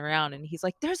looking around and he's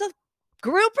like, there's a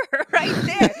grouper right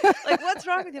there. Like, what's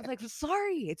wrong with you? I'm like,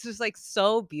 sorry. It's just like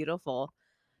so beautiful.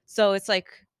 So it's like,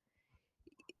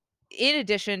 in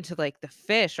addition to like the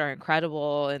fish are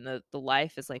incredible and the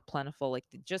life is like plentiful, like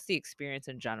just the experience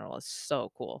in general is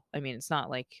so cool. I mean, it's not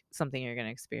like something you're going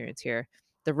to experience here.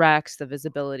 The wrecks, the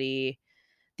visibility,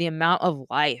 the amount of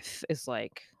life is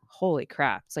like, holy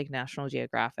crap. It's like National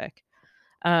Geographic.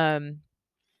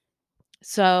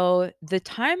 So the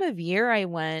time of year I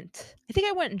went, I think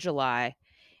I went in July,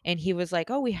 and he was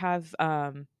like, oh, we have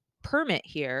permit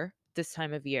here this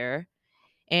time of year.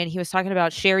 And he was talking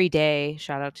about Sherry Day.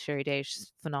 Shout out to Sherry Day.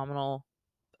 She's a phenomenal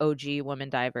OG woman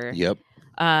diver. Yep.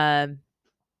 And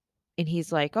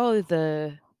he's like, oh,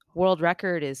 the world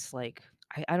record is like,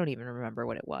 I don't even remember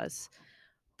what it was.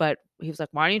 But he was like,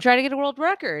 why don't you try to get a world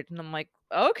record? And I'm like,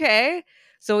 okay.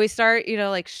 So we start,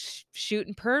 like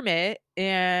shooting permit.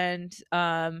 And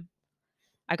I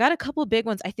got a couple big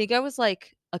ones. I think I was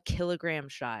like a kilogram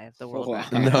shy of the world Wow.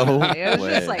 record. No It was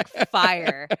just way. like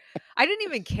fire. I didn't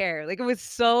even care. Like it was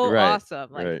so Right,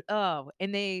 awesome. Like, right. oh,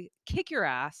 and they kick your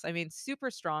ass. I mean, super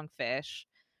strong fish,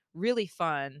 really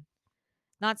fun.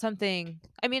 Not something,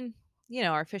 I mean,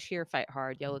 our fish here fight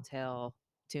hard, yellowtail,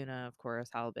 tuna, of course,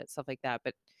 halibut, stuff like that.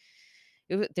 But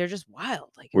they're just wild.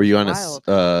 Like it Were was you on wild.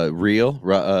 a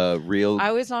reel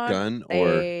I was on gun or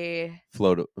a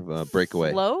float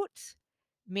breakaway? float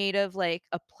made of like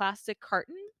a plastic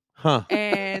carton Huh.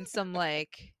 and some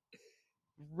like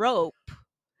rope.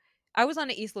 I was on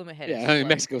an Isla Mujeres Yeah, I mean, float.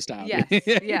 Mexico style. Yes,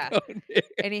 yeah. Go there.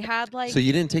 And he had like So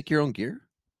you didn't take your own gear?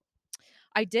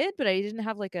 I did, but I didn't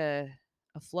have like a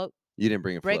float You didn't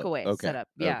bring a float. breakaway Okay. setup.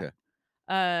 Yeah.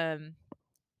 Okay.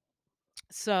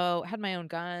 So I had my own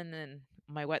gun and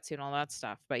my wetsuit and all that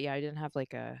stuff. But yeah, I didn't have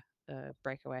like a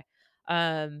breakaway.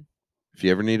 If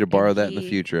you ever need to borrow that in the he-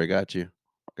 future, I got you.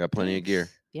 Got plenty of gear.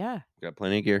 Thanks. Yeah, Got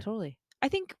plenty of gear. totally. I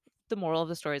think the moral of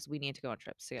the story is we need to go on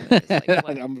trips together. is, like, what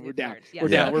We're we've down. learned. We're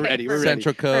Yes, down. We're okay, ready. We're perfect. ready.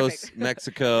 Central Coast, Perfect.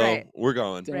 Mexico. Right. We're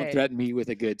going. Don't Right. threaten me with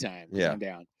a good time. 'Cause Yeah. I'm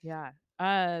down. Yeah.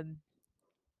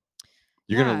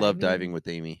 You're Yeah, gonna I love diving mean, with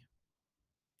Amy.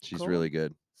 She's cool. really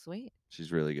good. Sweet.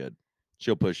 She's really good.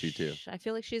 She'll push you too. I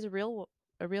feel like she's a real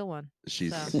one.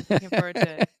 She's So looking forward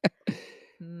to it.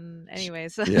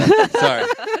 Anyways. yeah.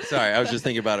 Sorry. I was just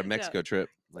thinking about a No. Mexico trip.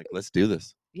 Like, let's do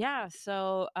this. Yeah.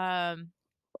 So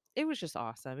it was just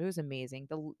awesome. It was amazing.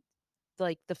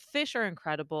 The fish are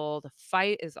incredible. The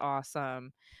fight is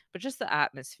awesome, but just the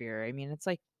atmosphere. I mean, it's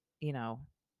like,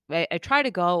 I try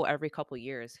to go every couple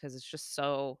years because it's just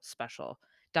so special.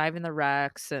 Dive in the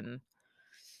wrecks and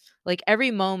like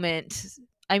every moment.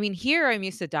 I mean, here I'm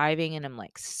used to diving and I'm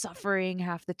like suffering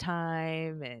half the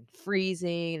time and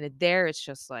freezing. And there it's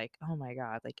just like, oh my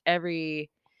God, like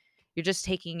you're just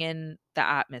taking in the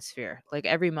atmosphere. Like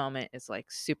every moment is like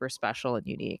super special and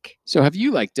unique. So have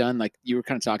you like done like you were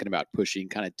kind of talking about pushing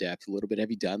kind of depth a little bit?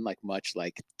 Have you done like much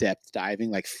like depth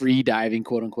diving, like free diving,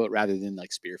 quote unquote, rather than like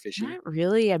spearfishing? Not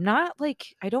really. I'm not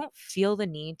like, I don't feel the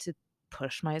need to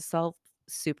push myself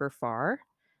super far.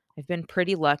 I've been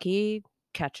pretty lucky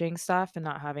catching stuff and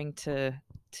not having to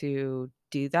do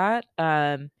that.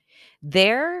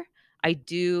 There I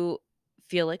do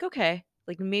feel like, okay,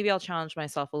 like maybe I'll challenge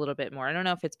myself a little bit more. I don't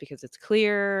know if it's because it's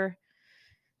clear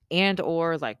and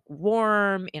or like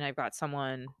warm and I've got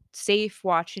someone safe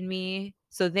watching me.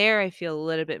 So there I feel a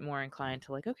little bit more inclined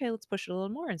to like, okay, let's push it a little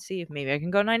more and see if maybe I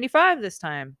can go 95 this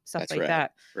time. Stuff That's like right.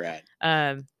 that. Right.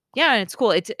 Yeah, and it's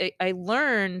cool. I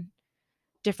learn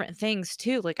different things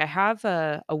too. Like I have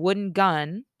a wooden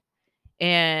gun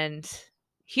and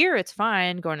here it's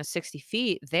fine going to 60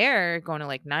 feet. There going to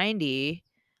like 90.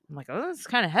 I'm like, oh, it's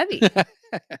kind of heavy.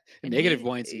 And Negative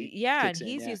buoyancy. Yeah, and kicks in,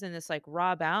 he's yeah. using this like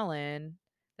Rob Allen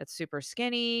that's super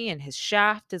skinny, and his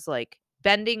shaft is like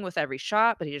bending with every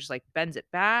shot, but he just like bends it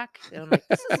back. And I'm like,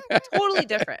 this is totally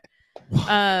different.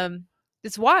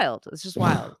 It's wild. It's just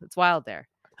wild. It's wild there.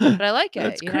 But I like it.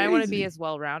 That's I want to be crazy. as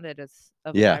well rounded of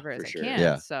a Yeah, diver as for I sure. can.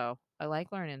 Yeah. So I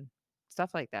like learning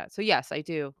stuff like that. So yes, I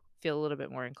do feel a little bit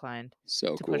more inclined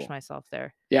So to cool. push myself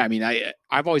there. Yeah, I mean,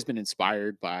 I've always been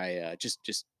inspired by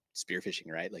just spearfishing,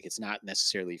 right? Like it's not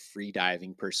necessarily free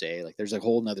diving per se. Like there's a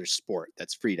whole nother sport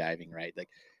that's free diving, right? Like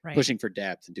Right. pushing for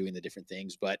depth and doing the different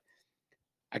things. But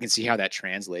I can see how that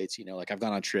translates. Like I've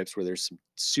gone on trips where there's some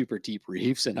super deep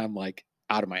reefs, and I'm like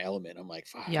out of my element. I'm like,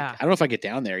 fuck, Yeah. I don't know if I get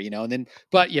down there, and then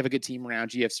but you have a good team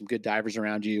around you. You have some good divers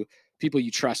around you, people you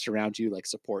trust around you, like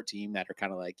support team that are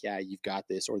kind of like, yeah, you've got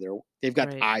this, or they've got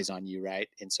Right. eyes on you, right?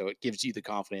 And so it gives you the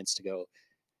confidence to go,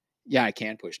 yeah, I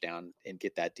can push down and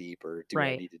get that deep or do what I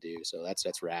Right. need to do. So that's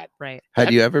rad. Right.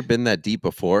 Had you ever been that deep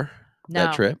before? No.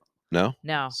 That trip? No?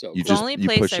 No. So You It's cool. the only you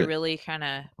place push I it. really kind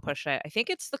of push it. I think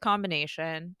it's the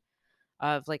combination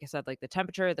of, like I said, like the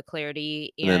temperature, the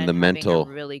clarity, And then the having mental.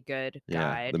 a really good Yeah,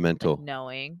 guide. the mental. like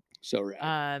knowing. So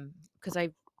rad. Because I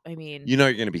mean, You know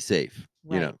you're gonna be safe.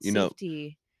 right, You know.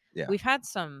 safety. Yeah. We've had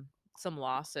some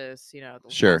losses, the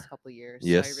Sure. last couple of years. So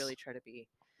Yes. I really try to be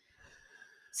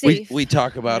We safe. we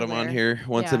talk about and them on aware. here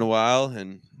once in Yeah. a while,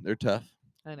 and they're tough.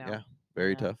 I know. Yeah,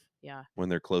 very know. tough Yeah. when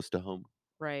they're close to home.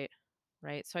 Right.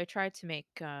 So I try to make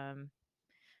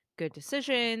good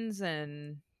decisions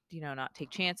and not take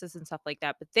chances and stuff like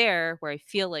that. But there, where I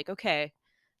feel like, okay,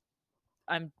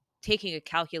 I'm taking a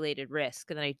calculated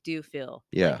risk, and then I do feel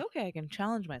Yeah. like, okay, I can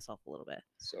challenge myself a little bit.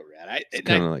 So rad. It's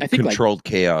kind of I like think controlled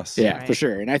chaos. yeah, for Right.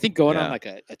 sure. And I think going on Yeah. like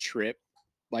a trip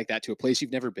like that to a place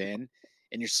you've never been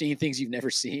and you're seeing things you've never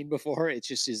seen before, it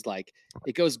just is like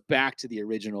it goes back to the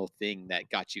original thing that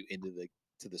got you into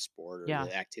the sport or Yeah.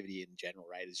 the activity in general,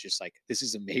 right? It's just like this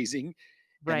is amazing.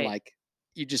 Right. And like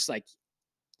you just like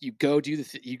you go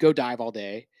you go dive all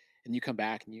day and you come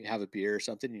back and you have a beer or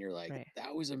something and you're like, Right.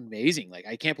 that was amazing. Like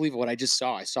I can't believe what I just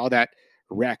saw. I saw that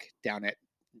wreck down at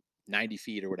 90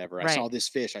 feet or whatever. I saw Right. this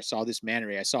fish. I saw this manta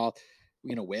ray. I saw,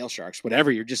 whale sharks,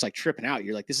 whatever. You're just like tripping out.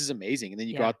 You're like, this is amazing. And then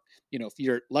you go Yeah. out, if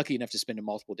you're lucky enough to spend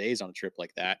multiple days on a trip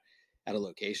like that at a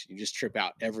location, you just trip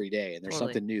out every day. And there's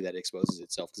Totally. something new that exposes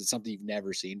itself because it's something you've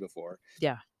never seen before.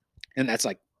 Yeah. And that's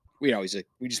like, we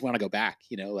just want to go back,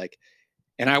 like,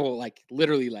 and I will like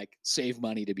literally like save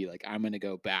money to be like, I'm going to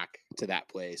go back to that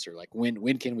place or like,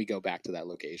 when can we go back to that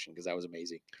location? Cause that was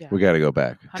amazing. Yeah. We got to go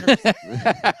back. 100%.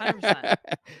 100%.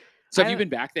 So have I- you been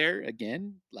back there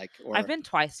again? Like, or I've been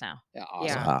twice now. yeah, awesome.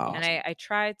 Yeah. Wow. And I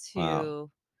try to,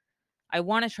 Wow. I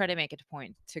want to try to make it a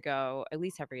point to go at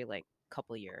least every like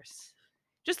couple of years.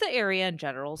 Just the area in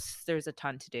general, there's a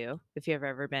ton to do. If you've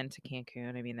ever been to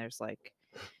Cancun, I mean, there's like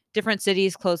different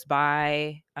cities close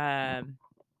by.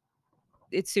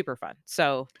 It's super fun.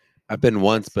 So I've been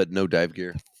once, but no dive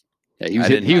gear. Yeah, he was I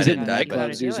hitting, didn't- he I was hitting didn't the dive, but-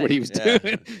 nightclubs. Here's what do he was Yeah.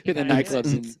 doing. Hitting the gotta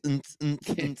do nightclubs in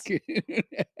It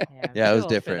yeah, I'm Yeah, it too was old for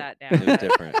different. that now, was but-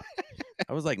 different.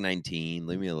 I was like 19.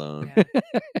 Leave me alone.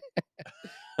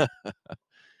 Yeah.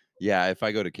 Yeah, if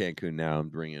I go to Cancun now, I'm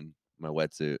bringing my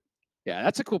wetsuit. Yeah,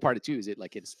 that's a cool part of it too. Is it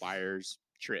like inspires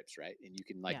trips, right? And you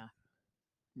can like Yeah.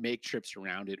 make trips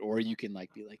around it, or you can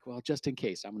like be like, well, just in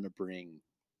case, I'm going to bring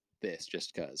this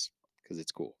just because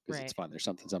it's cool, because it's Right. fun. There's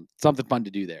something fun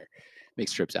to do there.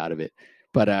 Makes trips out of it.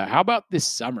 But how about this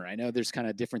summer? I know there's kind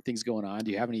of different things going on. Do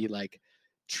you have any like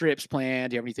trips planned?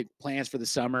 Do you have anything plans for the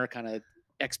summer? Kind of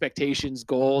expectations,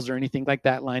 goals, or anything like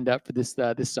that lined up for this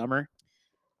summer?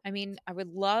 I mean, I would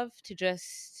love to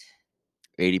just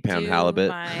 80-pound do halibut.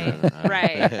 my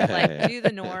right, like do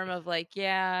the norm of like,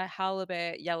 yeah,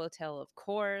 halibut, yellowtail, of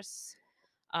course.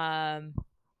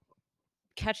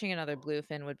 Catching another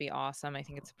bluefin would be awesome. I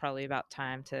think it's probably about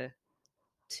time to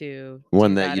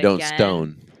One do that you don't again.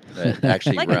 stone. That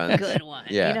actually Like runs. a good one,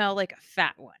 Yeah. like a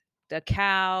fat one, a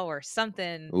cow or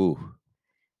something, Ooh.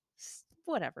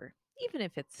 whatever. Even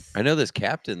if it's I know this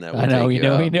captain that will I know, take you you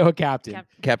know, out. we know a captain.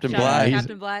 Captain shout out Bly. to He's-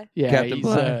 Captain Bly. Yeah, Captain he's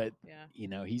Bly.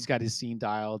 Yeah. he's got his scene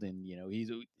dialed, and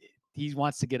he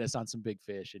wants to get us on some big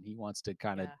fish, and he wants to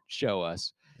kind of Yeah. show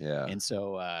us. Yeah. And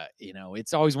so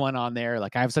it's always one on there.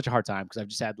 Like I have such a hard time because I've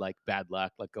just had like bad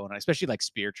luck like going on, especially like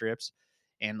spear trips.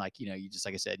 And like, you just,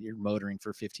 like I said, you're motoring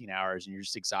for 15 hours and you're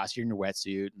just exhausted. You're in your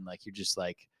wetsuit and like you're just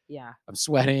like, Yeah. I'm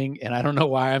sweating and I don't know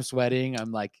why I'm sweating.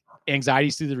 I'm like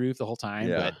anxiety's through the roof the whole time.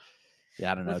 Yeah. But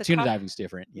yeah, I don't know. With the Tuna co- diving's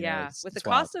different. You know, Yeah. it's With the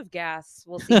wild. cost of gas,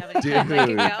 we'll see how many times I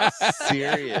can go.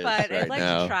 serious But right I'd like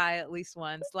now. to try at least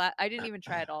once. I didn't even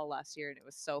try it all last year, and it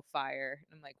was so fire.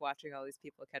 I'm like watching all these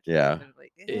people catch Yeah. fish, and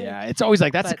like, Yeah, it's always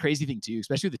like that's the But- crazy thing too,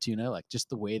 especially with the tuna. Like just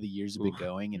the way the years have been Oof.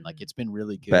 going, and like Mhm. it's been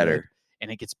really good, Better. and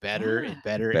it gets better Yeah. and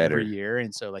better, Better. every year.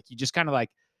 And so like you just kind of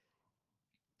like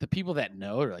the people that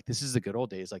know are like, this is the good old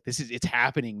days. Like it's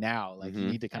happening now. Like you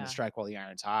Mhm. need to kind of Yeah. strike while the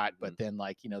iron's hot. But Mhm. then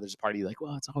like there's a party like,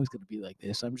 well, it's always going to be like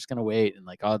this. I'm just going to wait and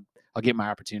like I'll get my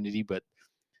opportunity, but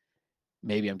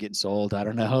maybe I'm getting sold. I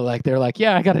don't know. Like they're like,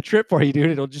 yeah, I got a trip for you,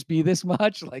 dude. It'll just be this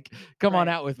much. Like come on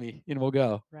Right. out with me and we'll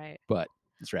go. right. But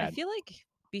it's I rad. feel like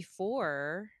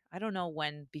before, I don't know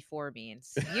when before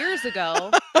means, years ago,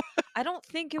 I don't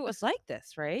think it was like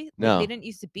this, right? Like, No. they didn't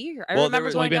used to be here. I Well, there remember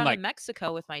was only going been, down like, to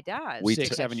Mexico with my dad. We to 6,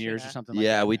 catch 7 years or tuna. something like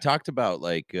Yeah, that. we talked about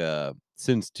like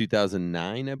since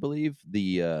 2009, I believe.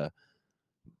 The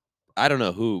I don't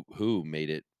know who made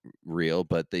it real,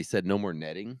 but they said no more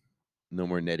netting. No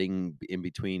more netting in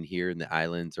between here and the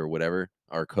islands or whatever,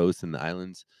 our coast and the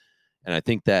islands. And I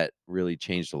think that really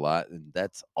changed a lot. And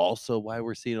that's also why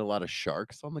we're seeing a lot of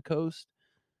sharks on the coast.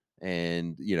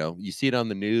 And, you see it on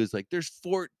the news, like there's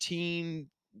 14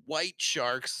 white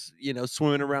sharks,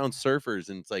 swimming around surfers.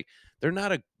 And it's like, they're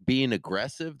not being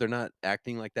aggressive. They're not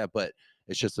acting like that, but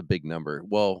it's just a big number.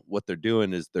 Well, what they're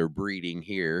doing is they're breeding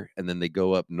here and then they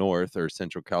go up north or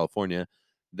Central California.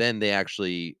 Then they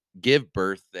actually give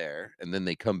birth there and then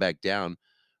they come back down.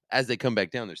 As they come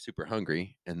back down, they're super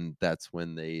hungry. And that's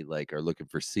when they like are looking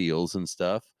for seals and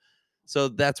stuff. So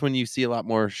that's when you see a lot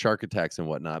more shark attacks and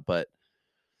whatnot. But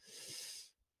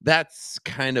that's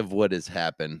kind of what has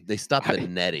happened. They stopped the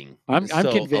netting. I'm So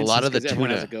convinced a lot it's of the 'cause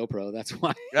everyone has a tuna. GoPro. That's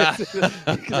why.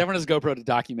 Because everyone has a GoPro to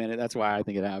document it. That's why I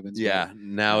think it happens. but, Yeah,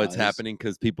 now no, it's there's- happening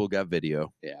because people got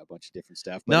video. yeah, a bunch of different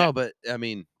stuff. But No, but I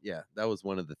mean, yeah, that was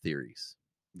one of the theories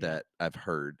that I've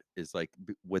heard is like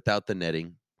without the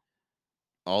netting,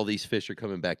 all these fish are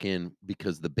coming back in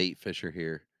because the bait fish are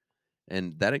here.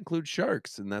 And that includes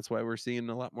sharks. And that's why we're seeing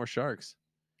a lot more sharks.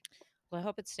 Well, I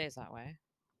hope it stays that way.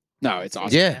 no, it's It's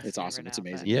awesome. Yeah. It's never awesome. It's know, but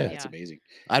amazing. Yeah. Yeah, it's amazing.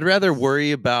 I'd rather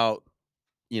worry about,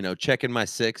 checking my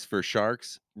 6 for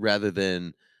sharks rather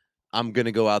than I'm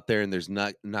gonna go out there and there's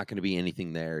not gonna be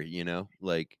anything there,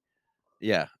 Like,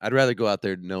 yeah, I'd rather go out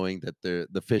there knowing that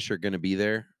the fish are gonna be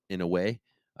there in a way.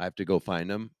 I have to go find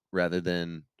them rather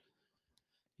than,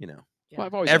 Well, Yeah.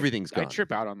 I've always Everything's I gone.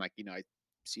 trip out on like I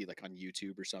see like on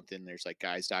YouTube or something. There's like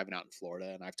guys diving out in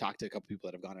Florida, and I've talked to a couple people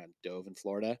that have gone out and dove in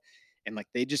Florida, and like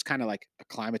they just kind of like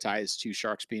acclimatize to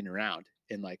sharks being around,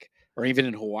 and like or even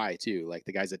in Hawaii too. Like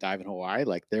the guys that dive in Hawaii,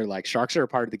 like they're like sharks are a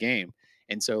part of the game,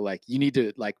 and so like you need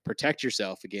to like protect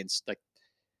yourself against like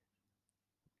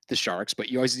the sharks, but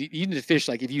you need to fish.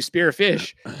 Like if you spear a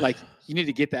fish, like you need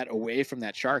to get that away from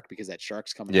that shark because that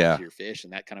shark's coming Yeah. after your fish,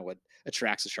 and that kind of what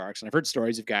attracts the sharks. And I've heard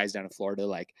stories of guys down in Florida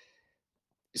like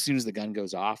as soon as the gun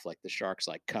goes off, like the sharks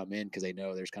like come in because they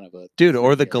know there's kind of a Dude,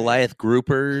 or the free area. Goliath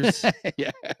groupers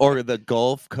Yeah, or the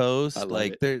Gulf Coast. I love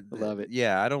Like it. they're I love it.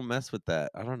 yeah, I don't mess with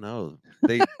that. I don't know.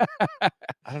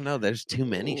 I don't know. There's too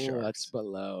many Ooh, sharks. That's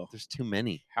below. There's too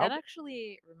many. How That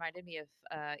actually reminded me of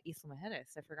Isla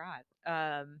Mujeres. I forgot.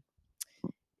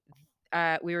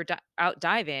 We were out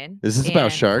diving. Is this about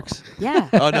and- sharks? Yeah.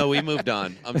 Oh no, we moved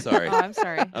on. I'm sorry. Oh, I'm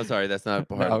sorry. I'm sorry. That's not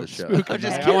part No, of the show. spook 'em, I'm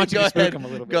just man. I kidding. want you Go to spook ahead. 'em a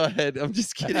little Go bit. ahead. I'm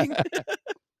just kidding.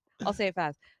 I'll say it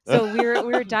fast. So we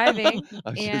were diving,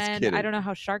 I'm just and I kidding. don't know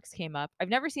how sharks came up. I've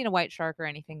never seen a white shark or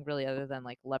anything really other than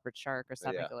like leopard shark or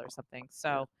Yeah. senegal or something.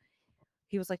 So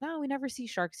he was like, "No, we never see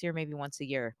sharks here. Maybe once a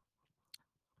year."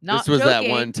 Not This was that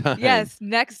joking. one time. Yes,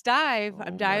 next dive, Oh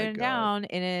I'm my diving God. down,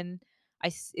 and then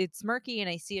it's murky, and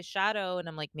I see a shadow, and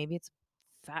I'm like, maybe it's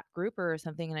a fat grouper or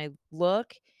something, and I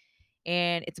look,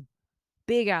 and it's a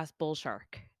big ass bull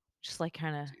shark, just like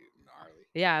kind of. Dude, gnarly.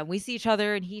 Yeah, and we see each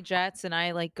other, and he jets, and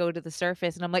I like go to the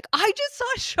surface, and I'm like, I just saw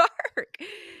a shark.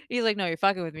 He's like, no, you're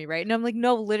fucking with me, right? And I'm like,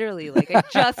 no, literally, like I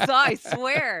just saw. I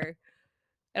swear.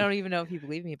 I don't even know if he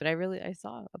believed me, but I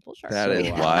saw a bull shark. That So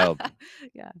is wild. wild.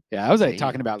 Yeah. Yeah, I was like Damn.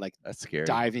 talking about like That's scary.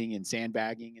 diving and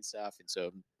sandbagging and stuff. And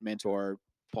so mentor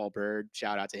Paul Bird,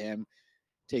 shout out to him,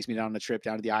 takes me down on a trip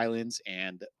down to the islands,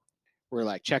 and we're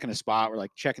like checking a spot. We're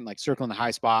like checking, like circling the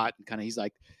high spot, and kind of he's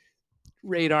like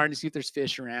radaring to see if there's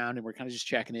fish around, and we're kind of just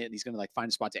checking it. And he's gonna like find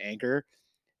a spot to anchor,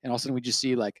 and all of a sudden we just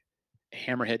see like a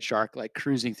hammerhead shark like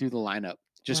cruising through the lineup,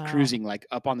 just Wow. cruising like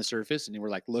up on the surface, and we're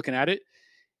like looking at it,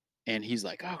 and he's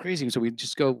like, "Oh, crazy!" So we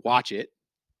just go watch it,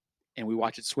 and we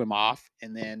watch it swim off,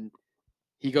 and then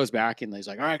he goes back and he's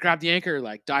like, "All right, grab the anchor,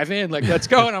 like dive in, like let's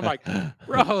go." And I'm like,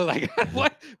 "Bro, like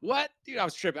what, dude?" I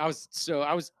was tripping. I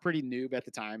was pretty noob at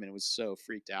the time, and it was so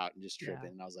freaked out and just tripping. Yeah.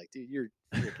 And I was like, "Dude, you're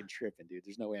freaking tripping, dude.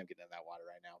 There's no way I'm getting in that water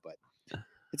right now." But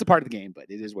it's a part of the game. But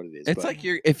it is what it is. It's but like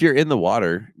if you're in the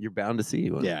water, you're bound to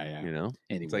see one. Yeah, yeah. You know,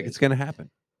 it's like anyways. it's gonna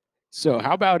happen. So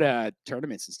how about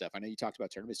tournaments and stuff? I know you talked about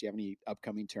tournaments. Do you have any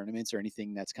upcoming tournaments or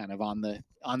anything that's kind of on the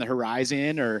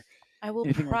horizon or I will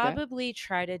anything like that? probably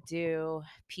try to do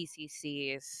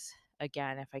PCCs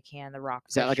again if I can. The Rockfish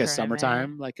Is that like a tournament.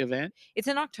 summertime like event? It's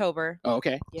in October. Oh,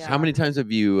 okay. Yeah. How many times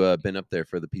have you been up there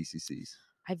for the PCCs?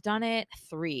 I've done it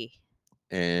 3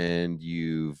 And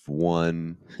you've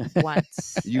won.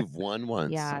 once. You've won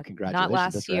once. Yeah, congratulations. not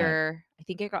last That's rad. year. I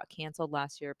think it got canceled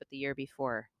last year, but the year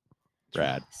before.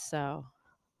 Rad. So,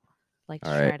 like to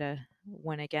All right. try to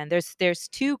win again. There's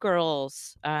 2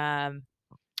 girls,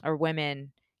 or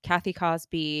women, Kathy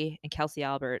Cosby and Kelsey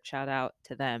Albert. Shout out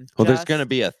to them. Well, there's Just- gonna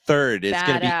be a third. It's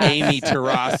gonna be badass. Amy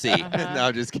Tarasi. Uh-huh. No,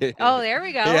 I'm just kidding. Oh, there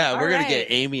we go. Yeah, All we're gonna get right.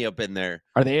 Amy up in there.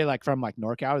 Are they like from like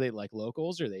NorCal? Are they like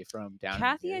locals? Or are they from down?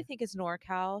 Kathy, here? I think, is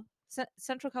NorCal,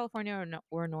 Central California,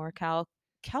 or NorCal.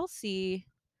 Kelsey,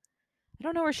 I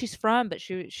don't know where she's from, but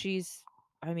she's,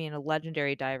 I mean, a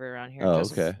legendary diver around here. Oh,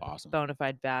 just okay. Awesome. bona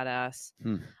fide badass.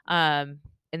 Hmm.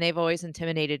 And they've always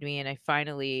intimidated me, and I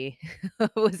finally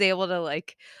was able to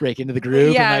like, Break into the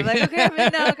group. yeah, and, like okay, I'm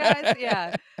in now, guys.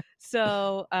 Yeah.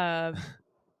 So,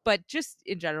 but just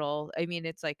in general, I mean,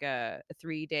 it's like a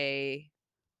 3-day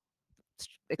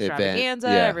extravaganza.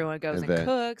 yeah, Everyone goes event. and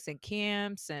cooks and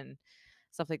camps and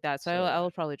stuff like that. So So I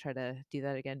will probably try to do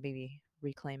that again. Maybe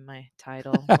reclaim my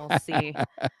title. We'll see.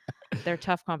 They're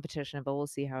tough competition, but we'll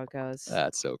see how it goes.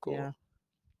 That's so cool. Yeah.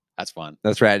 That's fun.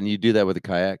 That's right. And you do that with a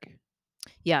kayak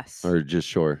Yes. or just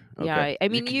shore? Yeah, Okay. I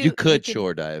mean, you you could can-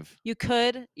 shore dive. You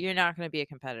could. You're not going to be a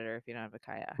competitor if you don't have a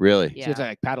kayak. Really? So you Yeah. have to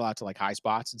like paddle out to like high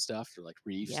spots and stuff or like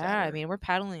reefs. that Yeah. I are- mean, we're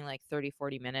paddling like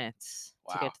 30-40 minutes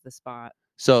to Wow. get to the spot.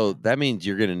 So that means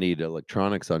you're gonna need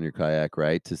electronics on your kayak,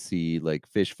 right? To see like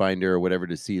fish finder or whatever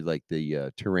to see like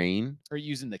the terrain. or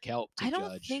using the kelp to I don't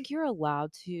judge. think you're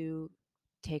allowed to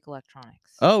take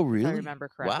electronics. Oh, If really? I remember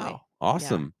correctly. Wow.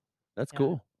 Awesome. That's Yeah.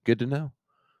 cool. Good to know.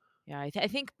 Yeah, I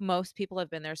think most people have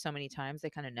been there so many times they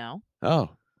kind of know Oh,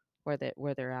 where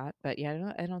they're at. But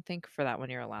yeah, I don't think for that one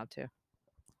you're allowed to.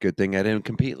 good thing I didn't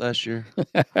compete last year.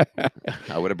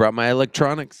 I would have brought my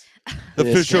electronics. The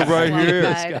This fish are guy. right here.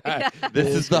 This guy. This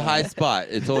This is the guy. high spot.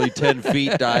 It's only 10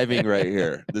 feet diving right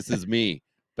here. This is me.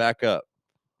 Back up.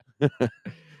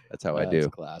 That's how I That's do.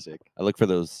 classic. I look for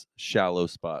those shallow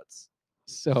spots.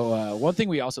 So one thing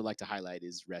we also like to highlight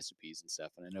is recipes and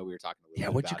stuff. And I know we were talking a little Yeah,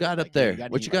 bit what you about got it. up Like, there?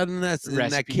 got What any, you got like, in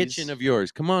that kitchen recipes? of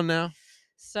yours? Come on now.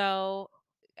 So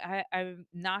I'm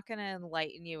not gonna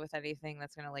enlighten you with anything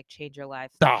that's gonna like change your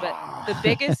life. But the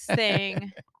biggest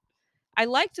thing, I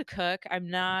like to cook. I'm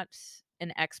not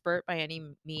an expert by any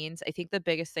means. I think the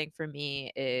biggest thing for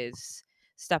me is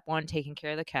step 1, taking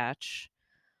care of the catch.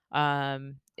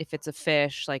 if it's a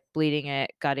fish, like bleeding it,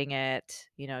 gutting it,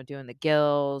 doing the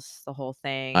gills, the whole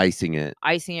thing, icing it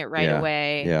right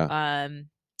away. Yeah.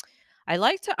 I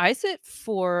like to ice it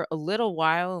for a little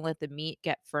while and let the meat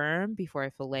get firm before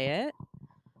I fillet it.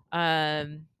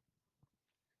 And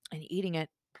eating it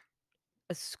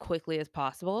as quickly as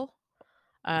possible.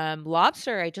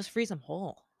 Lobster, I just freeze them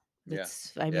whole.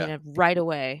 Right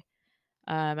away.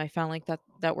 I found like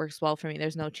that works well for me.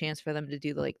 There's no chance for them to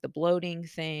do the bloating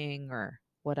thing or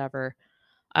whatever.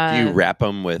 Do you wrap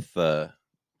them with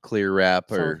clear wrap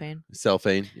cellophane. or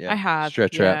cellophane? Yeah, I have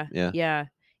stretch wrap. Yeah, yeah.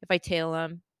 If I tail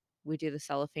them, we do the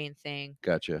cellophane thing.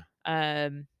 Gotcha.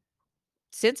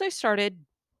 Since I started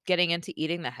getting into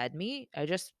eating the head meat, I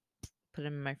just put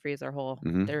them in my freezer whole.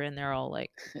 Mhm. They're in there all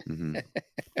like Mhm.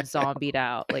 zombied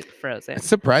out, like frozen. It's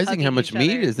surprising how hugging much each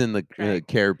meat other, is in the crying.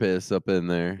 carapace up in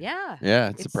there. Yeah, Yeah,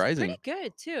 it's surprising. pretty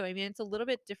good too. I mean, it's a little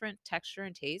bit different texture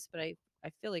and taste, but I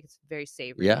feel like it's very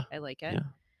savory. Yeah, I like it. yeah.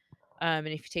 And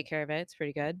if you take care of it, it's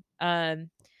pretty good. I'm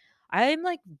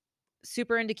like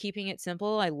super into keeping it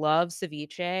simple. I love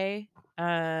ceviche.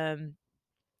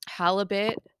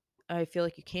 Halibut, I feel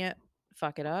like you can't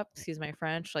fuck it up. Excuse my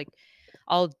French. Like,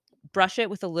 I'll brush it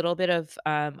with a little bit of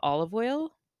olive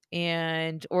oil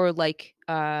or like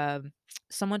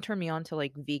someone turned me on to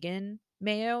like vegan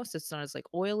mayo, so it's not as like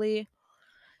oily.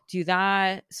 Do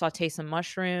that, saute some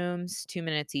mushrooms, 2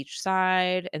 minutes each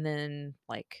side, and then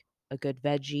like a good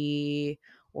veggie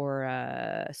or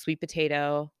a sweet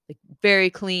potato, like very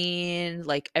clean,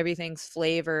 like everything's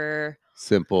flavor.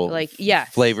 Simple, Like,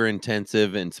 yes. flavor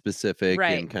intensive and specific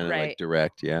Right, and kind of like right.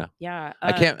 direct. Yeah, Yeah.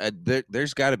 I can't.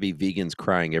 There's got to be vegans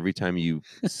crying every time you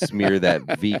smear that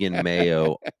vegan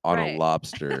mayo on Right. a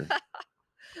lobster.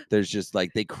 There's just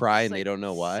like they cry and they don't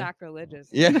know why. Sacrilegious.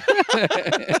 Yeah.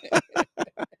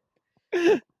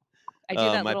 I do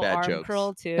that my little bad arm jokes.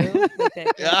 curl too. With it,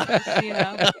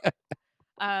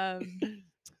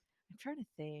 I'm trying to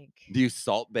think. Do you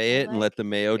salt bay it and let the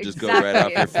mayo just go Exactly, right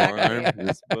off your exactly. forearm?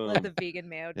 Just boom. Let the vegan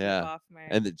mayo drip off my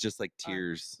And it's just like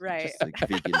tears. Right. Just like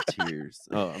vegan tears.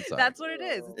 Oh, I'm sorry. That's what it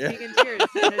is. It's Yeah. vegan tears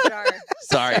in a jar.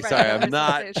 Sorry. Spread it over I'm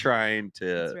not sausage. trying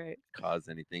That's to right. cause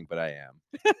anything, but I am.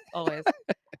 Always.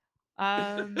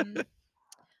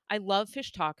 I love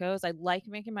fish tacos. I like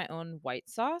making my own white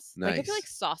sauce. Like, I feel like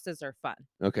Nice. sauces are fun.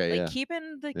 Okay, Like,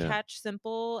 keeping the catch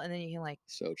simple, and then you can, like,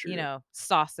 So true.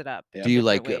 sauce it up. Yeah. Do you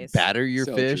different like ways. batter your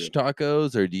So fish true.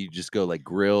 tacos, or do you just go like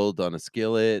grilled on a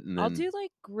skillet and then I'll do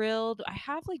like grilled. I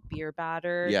have like beer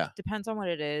batter. Yeah. Depends on what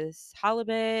it is.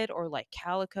 Halibut or like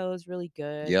calico is really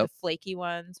good. Yep. The flaky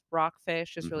ones.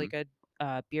 Rockfish is really good.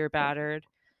 Beer battered.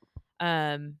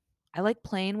 I like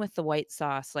playing with the white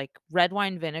sauce, like red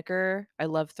wine vinegar. I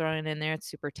love throwing it in there. It's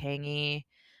super tangy.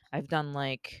 I've done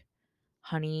like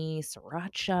honey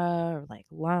sriracha or like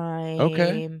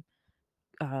lime,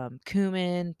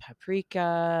 cumin,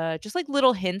 paprika, just like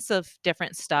little hints of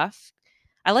different stuff.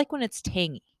 I like when it's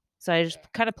tangy. So I just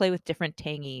kind of play with different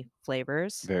tangy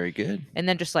flavors. Very good. And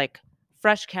then just like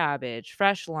fresh cabbage,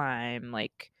 fresh lime,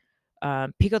 like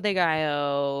pico de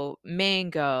gallo,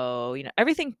 mango,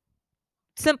 everything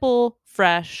simple,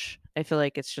 fresh. I feel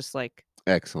like it's just like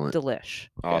Excellent. delish.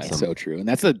 Awesome. Yeah, so true. And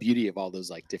that's the beauty of all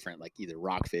those like different, like either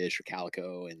rockfish or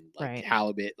calico and like Right.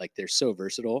 halibut. Like they're so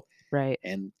versatile. Right.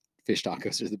 And fish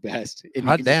tacos are the best. And you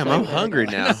Hot can just damn, play I'm with it. hungry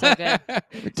now. So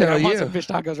good. tell I want you. some fish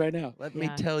tacos right now. Let me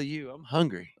Yeah. tell you, I'm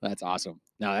hungry. That's awesome.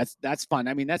 No, that's fun.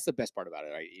 I mean, that's the best part about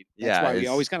it, right? That's Yeah, why we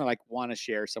it's- always kind of like want to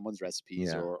share someone's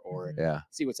recipes Yeah. or Yeah.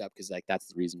 see what's up, because like that's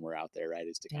the reason we're out there, right?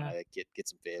 Is to kind of Yeah. like get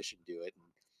some fish and do it. And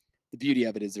the beauty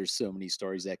of it is there's so many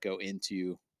stories that go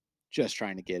into just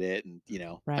trying to get it. And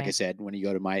like I Right. said, when you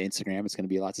go to my Instagram, it's going to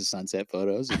be lots of sunset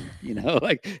photos and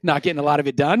like not getting a lot of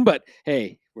it done, but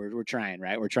hey, we're trying,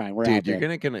 right? We're trying. We're out Dude,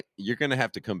 there. you're gonna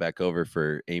have to come back over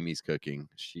for Amy's cooking.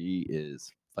 She is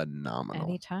phenomenal.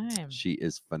 Anytime. She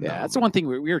is phenomenal. Yeah, that's the one thing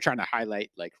we were trying to highlight,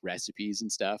 like recipes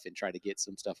and stuff, and try to get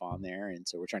some stuff on there. And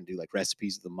so we're trying to do like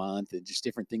recipes of the month and just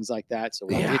different things like that. So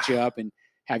we'll hit you up and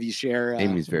have you share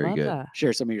Amy's very Love good. that.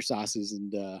 share some of your sauces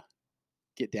and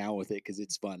get down with it, because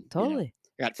it's fun. Totally.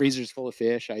 I got freezers full of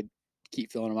fish. I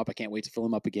keep filling them up. I can't wait to fill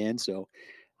them up again. So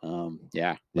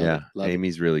yeah, love it.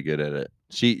 Amy's really good at it.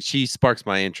 She sparks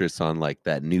my interest on like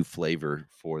that new flavor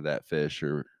for that fish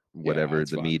or whatever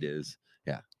it's the fun. meat is.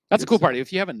 Yeah. That's the good cool stuff. part.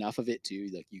 If you have enough of it too,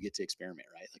 like you get to experiment,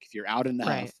 right? Like if you're out enough,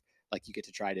 Right. like you get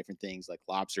to try different things, like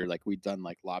lobster. Like we've done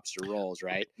like lobster rolls,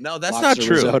 right? No, that's not Lobster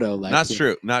true. risotto, like, Not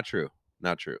true. Not true.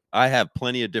 Not true. I have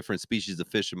plenty of different species of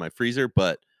fish in my freezer,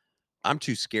 but I'm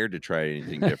too scared to try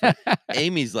anything different.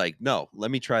 Amy's like, no,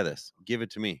 let me try this. Give it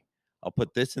to me. I'll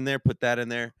put this in there, put that in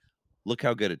there. Look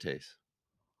how good it tastes.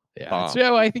 Yeah. Bomb.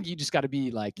 So I think you just got to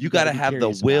be like, You got to be have the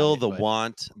curious will, about the it, but-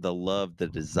 want, the love, the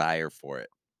desire for it.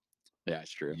 Yeah,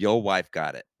 it's true. Your wife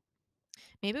got it.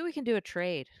 Maybe we can do a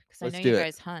trade because I Let's know do you it.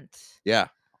 guys hunt. Yeah,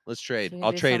 let's trade. So we can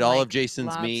I'll do trade some, all like, of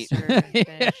Jason's meat. lobster and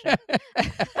fish and-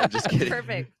 I'm just kidding.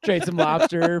 Perfect. Trade some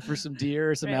lobster for some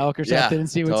deer or some Right. elk or Yeah, something and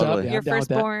see what's totally. up. Yeah, Your I'm down with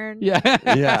that. firstborn. Yeah.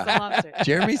 Yeah. Some lobster.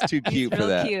 Jeremy's too He's cute for real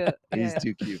that. cute. He's Yeah.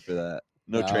 too cute for that.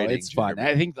 No No, trading. it's fun.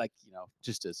 Jeremy. I think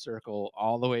just to circle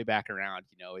all the way back around,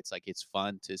 it's like it's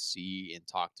fun to see and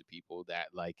talk to people that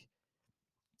like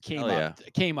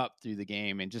came up through the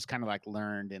game and just kind of like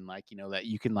learned and like, that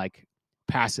you can like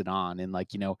pass it on. And like,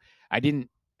 I didn't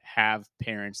have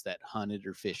parents that hunted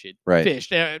or fished.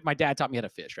 My dad taught me how to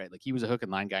fish, right? Like he was a hook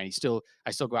and line guy, and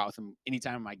I still go out with him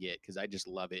anytime I get, because I just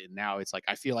love it. And now it's like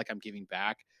I feel like I'm giving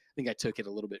back. I think I took it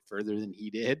a little bit further than he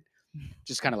did.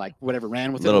 Just kind of like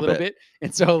ran with it a little bit.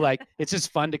 And so like it's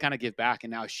just fun to kind of give back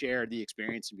and now share the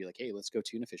experience and be like, hey, let's go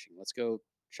tuna fishing. Let's go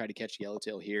try to catch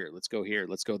yellowtail here. Let's go here.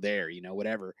 Let's go there,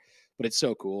 whatever. But it's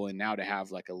so cool. And now to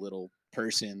have like a little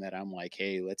person that I'm like,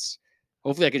 hey,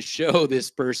 hopefully I can show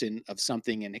this person of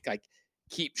something and like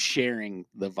keep sharing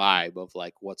the vibe of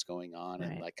like what's going on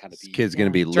and like kind of This kid's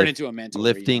going to be turn into a mentor.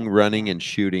 lifting, running, and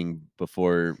shooting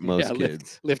before most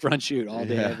kids. Lift, run, shoot all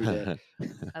day, every day.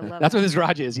 I love That's that. what this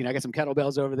Raj is. I got some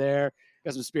kettlebells over there.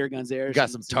 Got some spear guns there. Got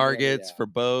some targets for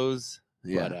bows.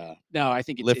 Yeah. But no, I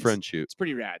think lift, run, shoot. It's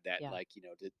pretty rad that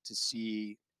to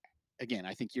see. Again,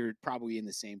 I think you're probably in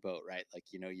the same boat, right? Like,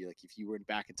 you like if you were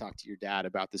back and talk to your dad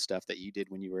about the stuff that you did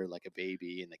when you were like a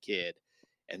baby and a kid,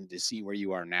 and to see where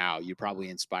you are now, you're probably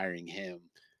inspiring him.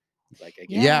 Like,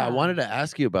 again. Yeah, I wanted to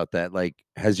ask you about that. Like,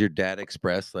 has your dad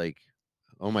expressed like,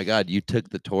 oh my God, you took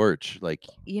the torch, like,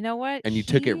 you know what? and you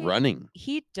took it running?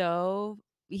 He dove.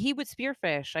 He would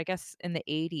spearfish, I guess, in the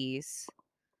 80s.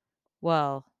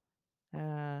 Well,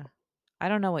 I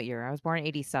don't know what year. I was born in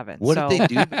 87. What did they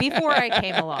do before I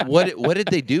came along? What did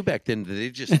they do back then? Did they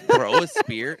just throw a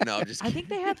spear? No, I'm just I kidding. think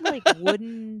they had like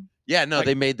wooden. Yeah, no, like,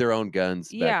 they made their own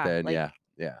guns back then. like,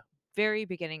 yeah. Very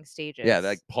beginning stages. Yeah,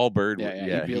 like Paul Bird.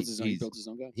 Yeah, he built his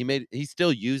own gun. He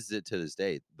still uses it to this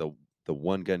day. The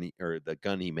one gun the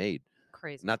gun he made.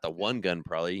 Crazy. Not the one gun,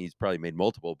 probably. He's probably made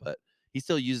multiple, but he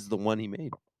still uses the one he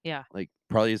made. Yeah. Like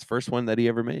probably his first one that he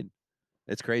ever made.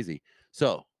 It's crazy.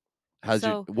 So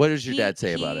what does your dad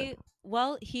say about it?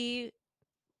 Well, he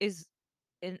is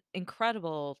an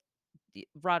incredible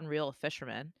rod and reel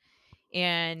fisherman.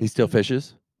 And He still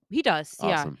fishes? He does,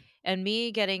 Awesome. yeah. And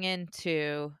me getting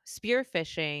into spear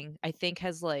fishing, I think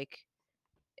has like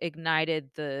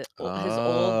ignited his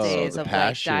old days the of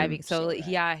passion. like diving. So So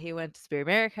yeah, he went to Spear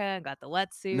America and got the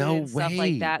wetsuit No and stuff like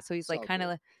way. that. So he's So like kind of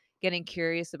cool. getting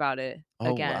curious about it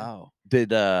Oh again. wow.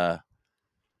 Did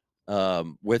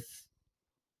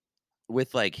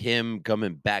with like him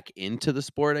coming back into the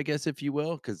sport, I guess, if you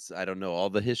will, because I don't know all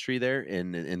the history there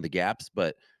and the gaps,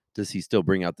 but does he still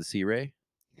bring out the Sea Ray?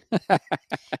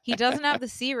 He doesn't have the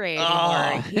Sea Ray anymore.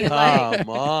 Oh, He like come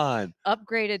on.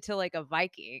 upgraded to like a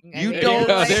Viking. You mean, don't-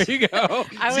 like, There you go.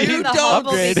 I was You in the don't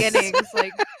humble upgrade. beginnings.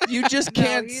 Like You just No,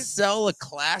 can't he's- sell a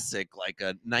classic like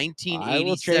a I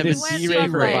will trade 1987 his he Sea went Ray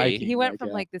from for a like Viking, he went like, from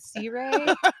yeah. like the Sea Ray.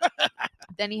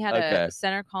 Then he had Okay. a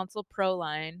center console Pro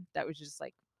line that was just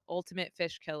like ultimate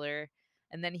fish killer.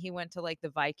 And then he went to like the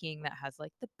Viking that has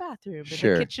like the bathroom and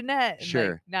Sure, the kitchenette. And sure.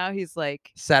 like, now he's like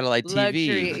satellite TV.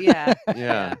 luxury. Yeah.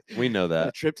 Yeah, we know A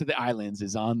that. trip to the islands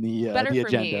is on the Better the for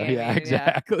agenda. me, I Yeah, mean, yeah.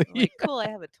 exactly. I'm like, cool, I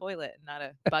have a toilet and not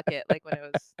a bucket like when it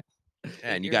was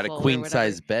And you years got a old or queen whatever.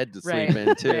 size bed to Right, sleep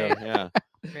in too. right. Yeah,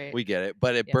 right. we get it.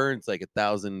 But it Yeah. burns like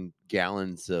 1,000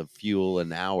 gallons of fuel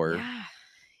an hour. Yeah,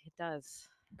 it does.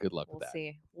 Good luck We'll with that.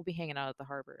 see. We'll be hanging out at the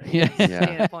harbor. I Yeah. guess, Yeah.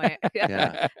 being a point.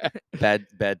 Yeah.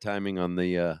 Bad timing on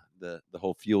the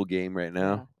whole fuel game right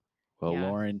now. Well, Yeah.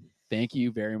 Lauren, thank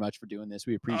you very much for doing this.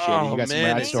 We appreciate it. You got some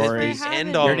rad thanks for stories. having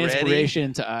me. You're an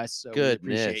inspiration to us. So we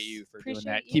Goodness. appreciate you for doing that.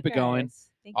 Appreciate you Keep it going. guys.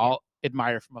 Thank you. I'll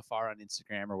admire from afar on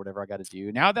Instagram or whatever I got to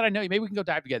do. Now that I know you, maybe we can go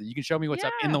dive together. You can show me what's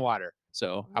up in Yeah. the water.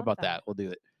 So Love how about that. that? We'll do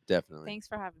it. Definitely. Thanks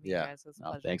for having me, Yeah. guys. It was a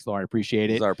Oh, pleasure. thanks, Lauren. Appreciate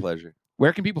It it. was our pleasure.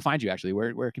 Where can people find you actually?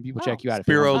 Where can people check Oh, you out? if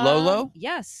they Spiro want? Lolo?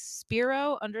 Yes,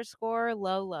 Spiro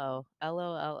 _Lolo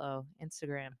LOLO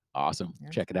Instagram. Awesome. Yeah.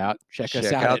 Check it out. Check us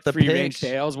Check out, out at the Free Range pics.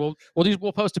 Tales. We'll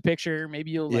post a picture. Maybe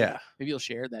you'll Yeah. maybe you'll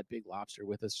share that big lobster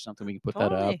with us or something. We can put that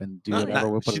Totally. up and do No, whatever.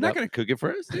 We'll put she's it not up. gonna cook it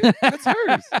for us, dude. That's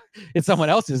hers. It's someone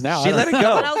else's now. I She don't let it know.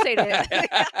 go. Someone else ate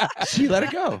it. She let it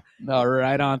go. No,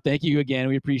 right on. Thank you again.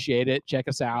 We appreciate it. Check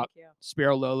us out. Thank you.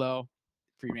 Spiro Lolo,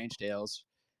 Free Range Tales.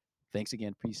 Thanks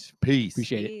again. Peace. Peace.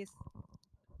 Appreciate it. Peace.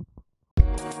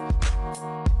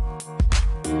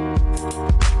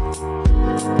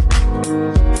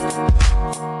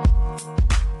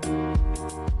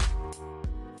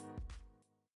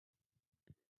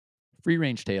 Free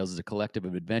Range Tales is a collective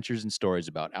of adventures and stories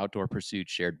about outdoor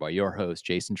pursuits shared by your hosts,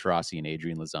 Jason Trossi and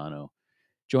Adrian Lozano.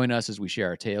 Join us as we share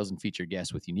our tales and feature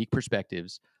guests with unique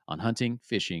perspectives on hunting,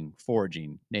 fishing,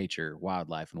 foraging, nature,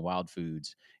 wildlife, and wild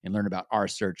foods, and learn about our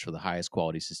search for the highest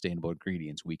quality sustainable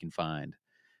ingredients we can find.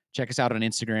 Check us out on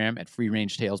Instagram at Free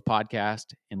Range Tales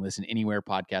Podcast and listen anywhere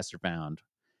podcasts are found.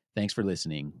 Thanks for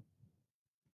listening.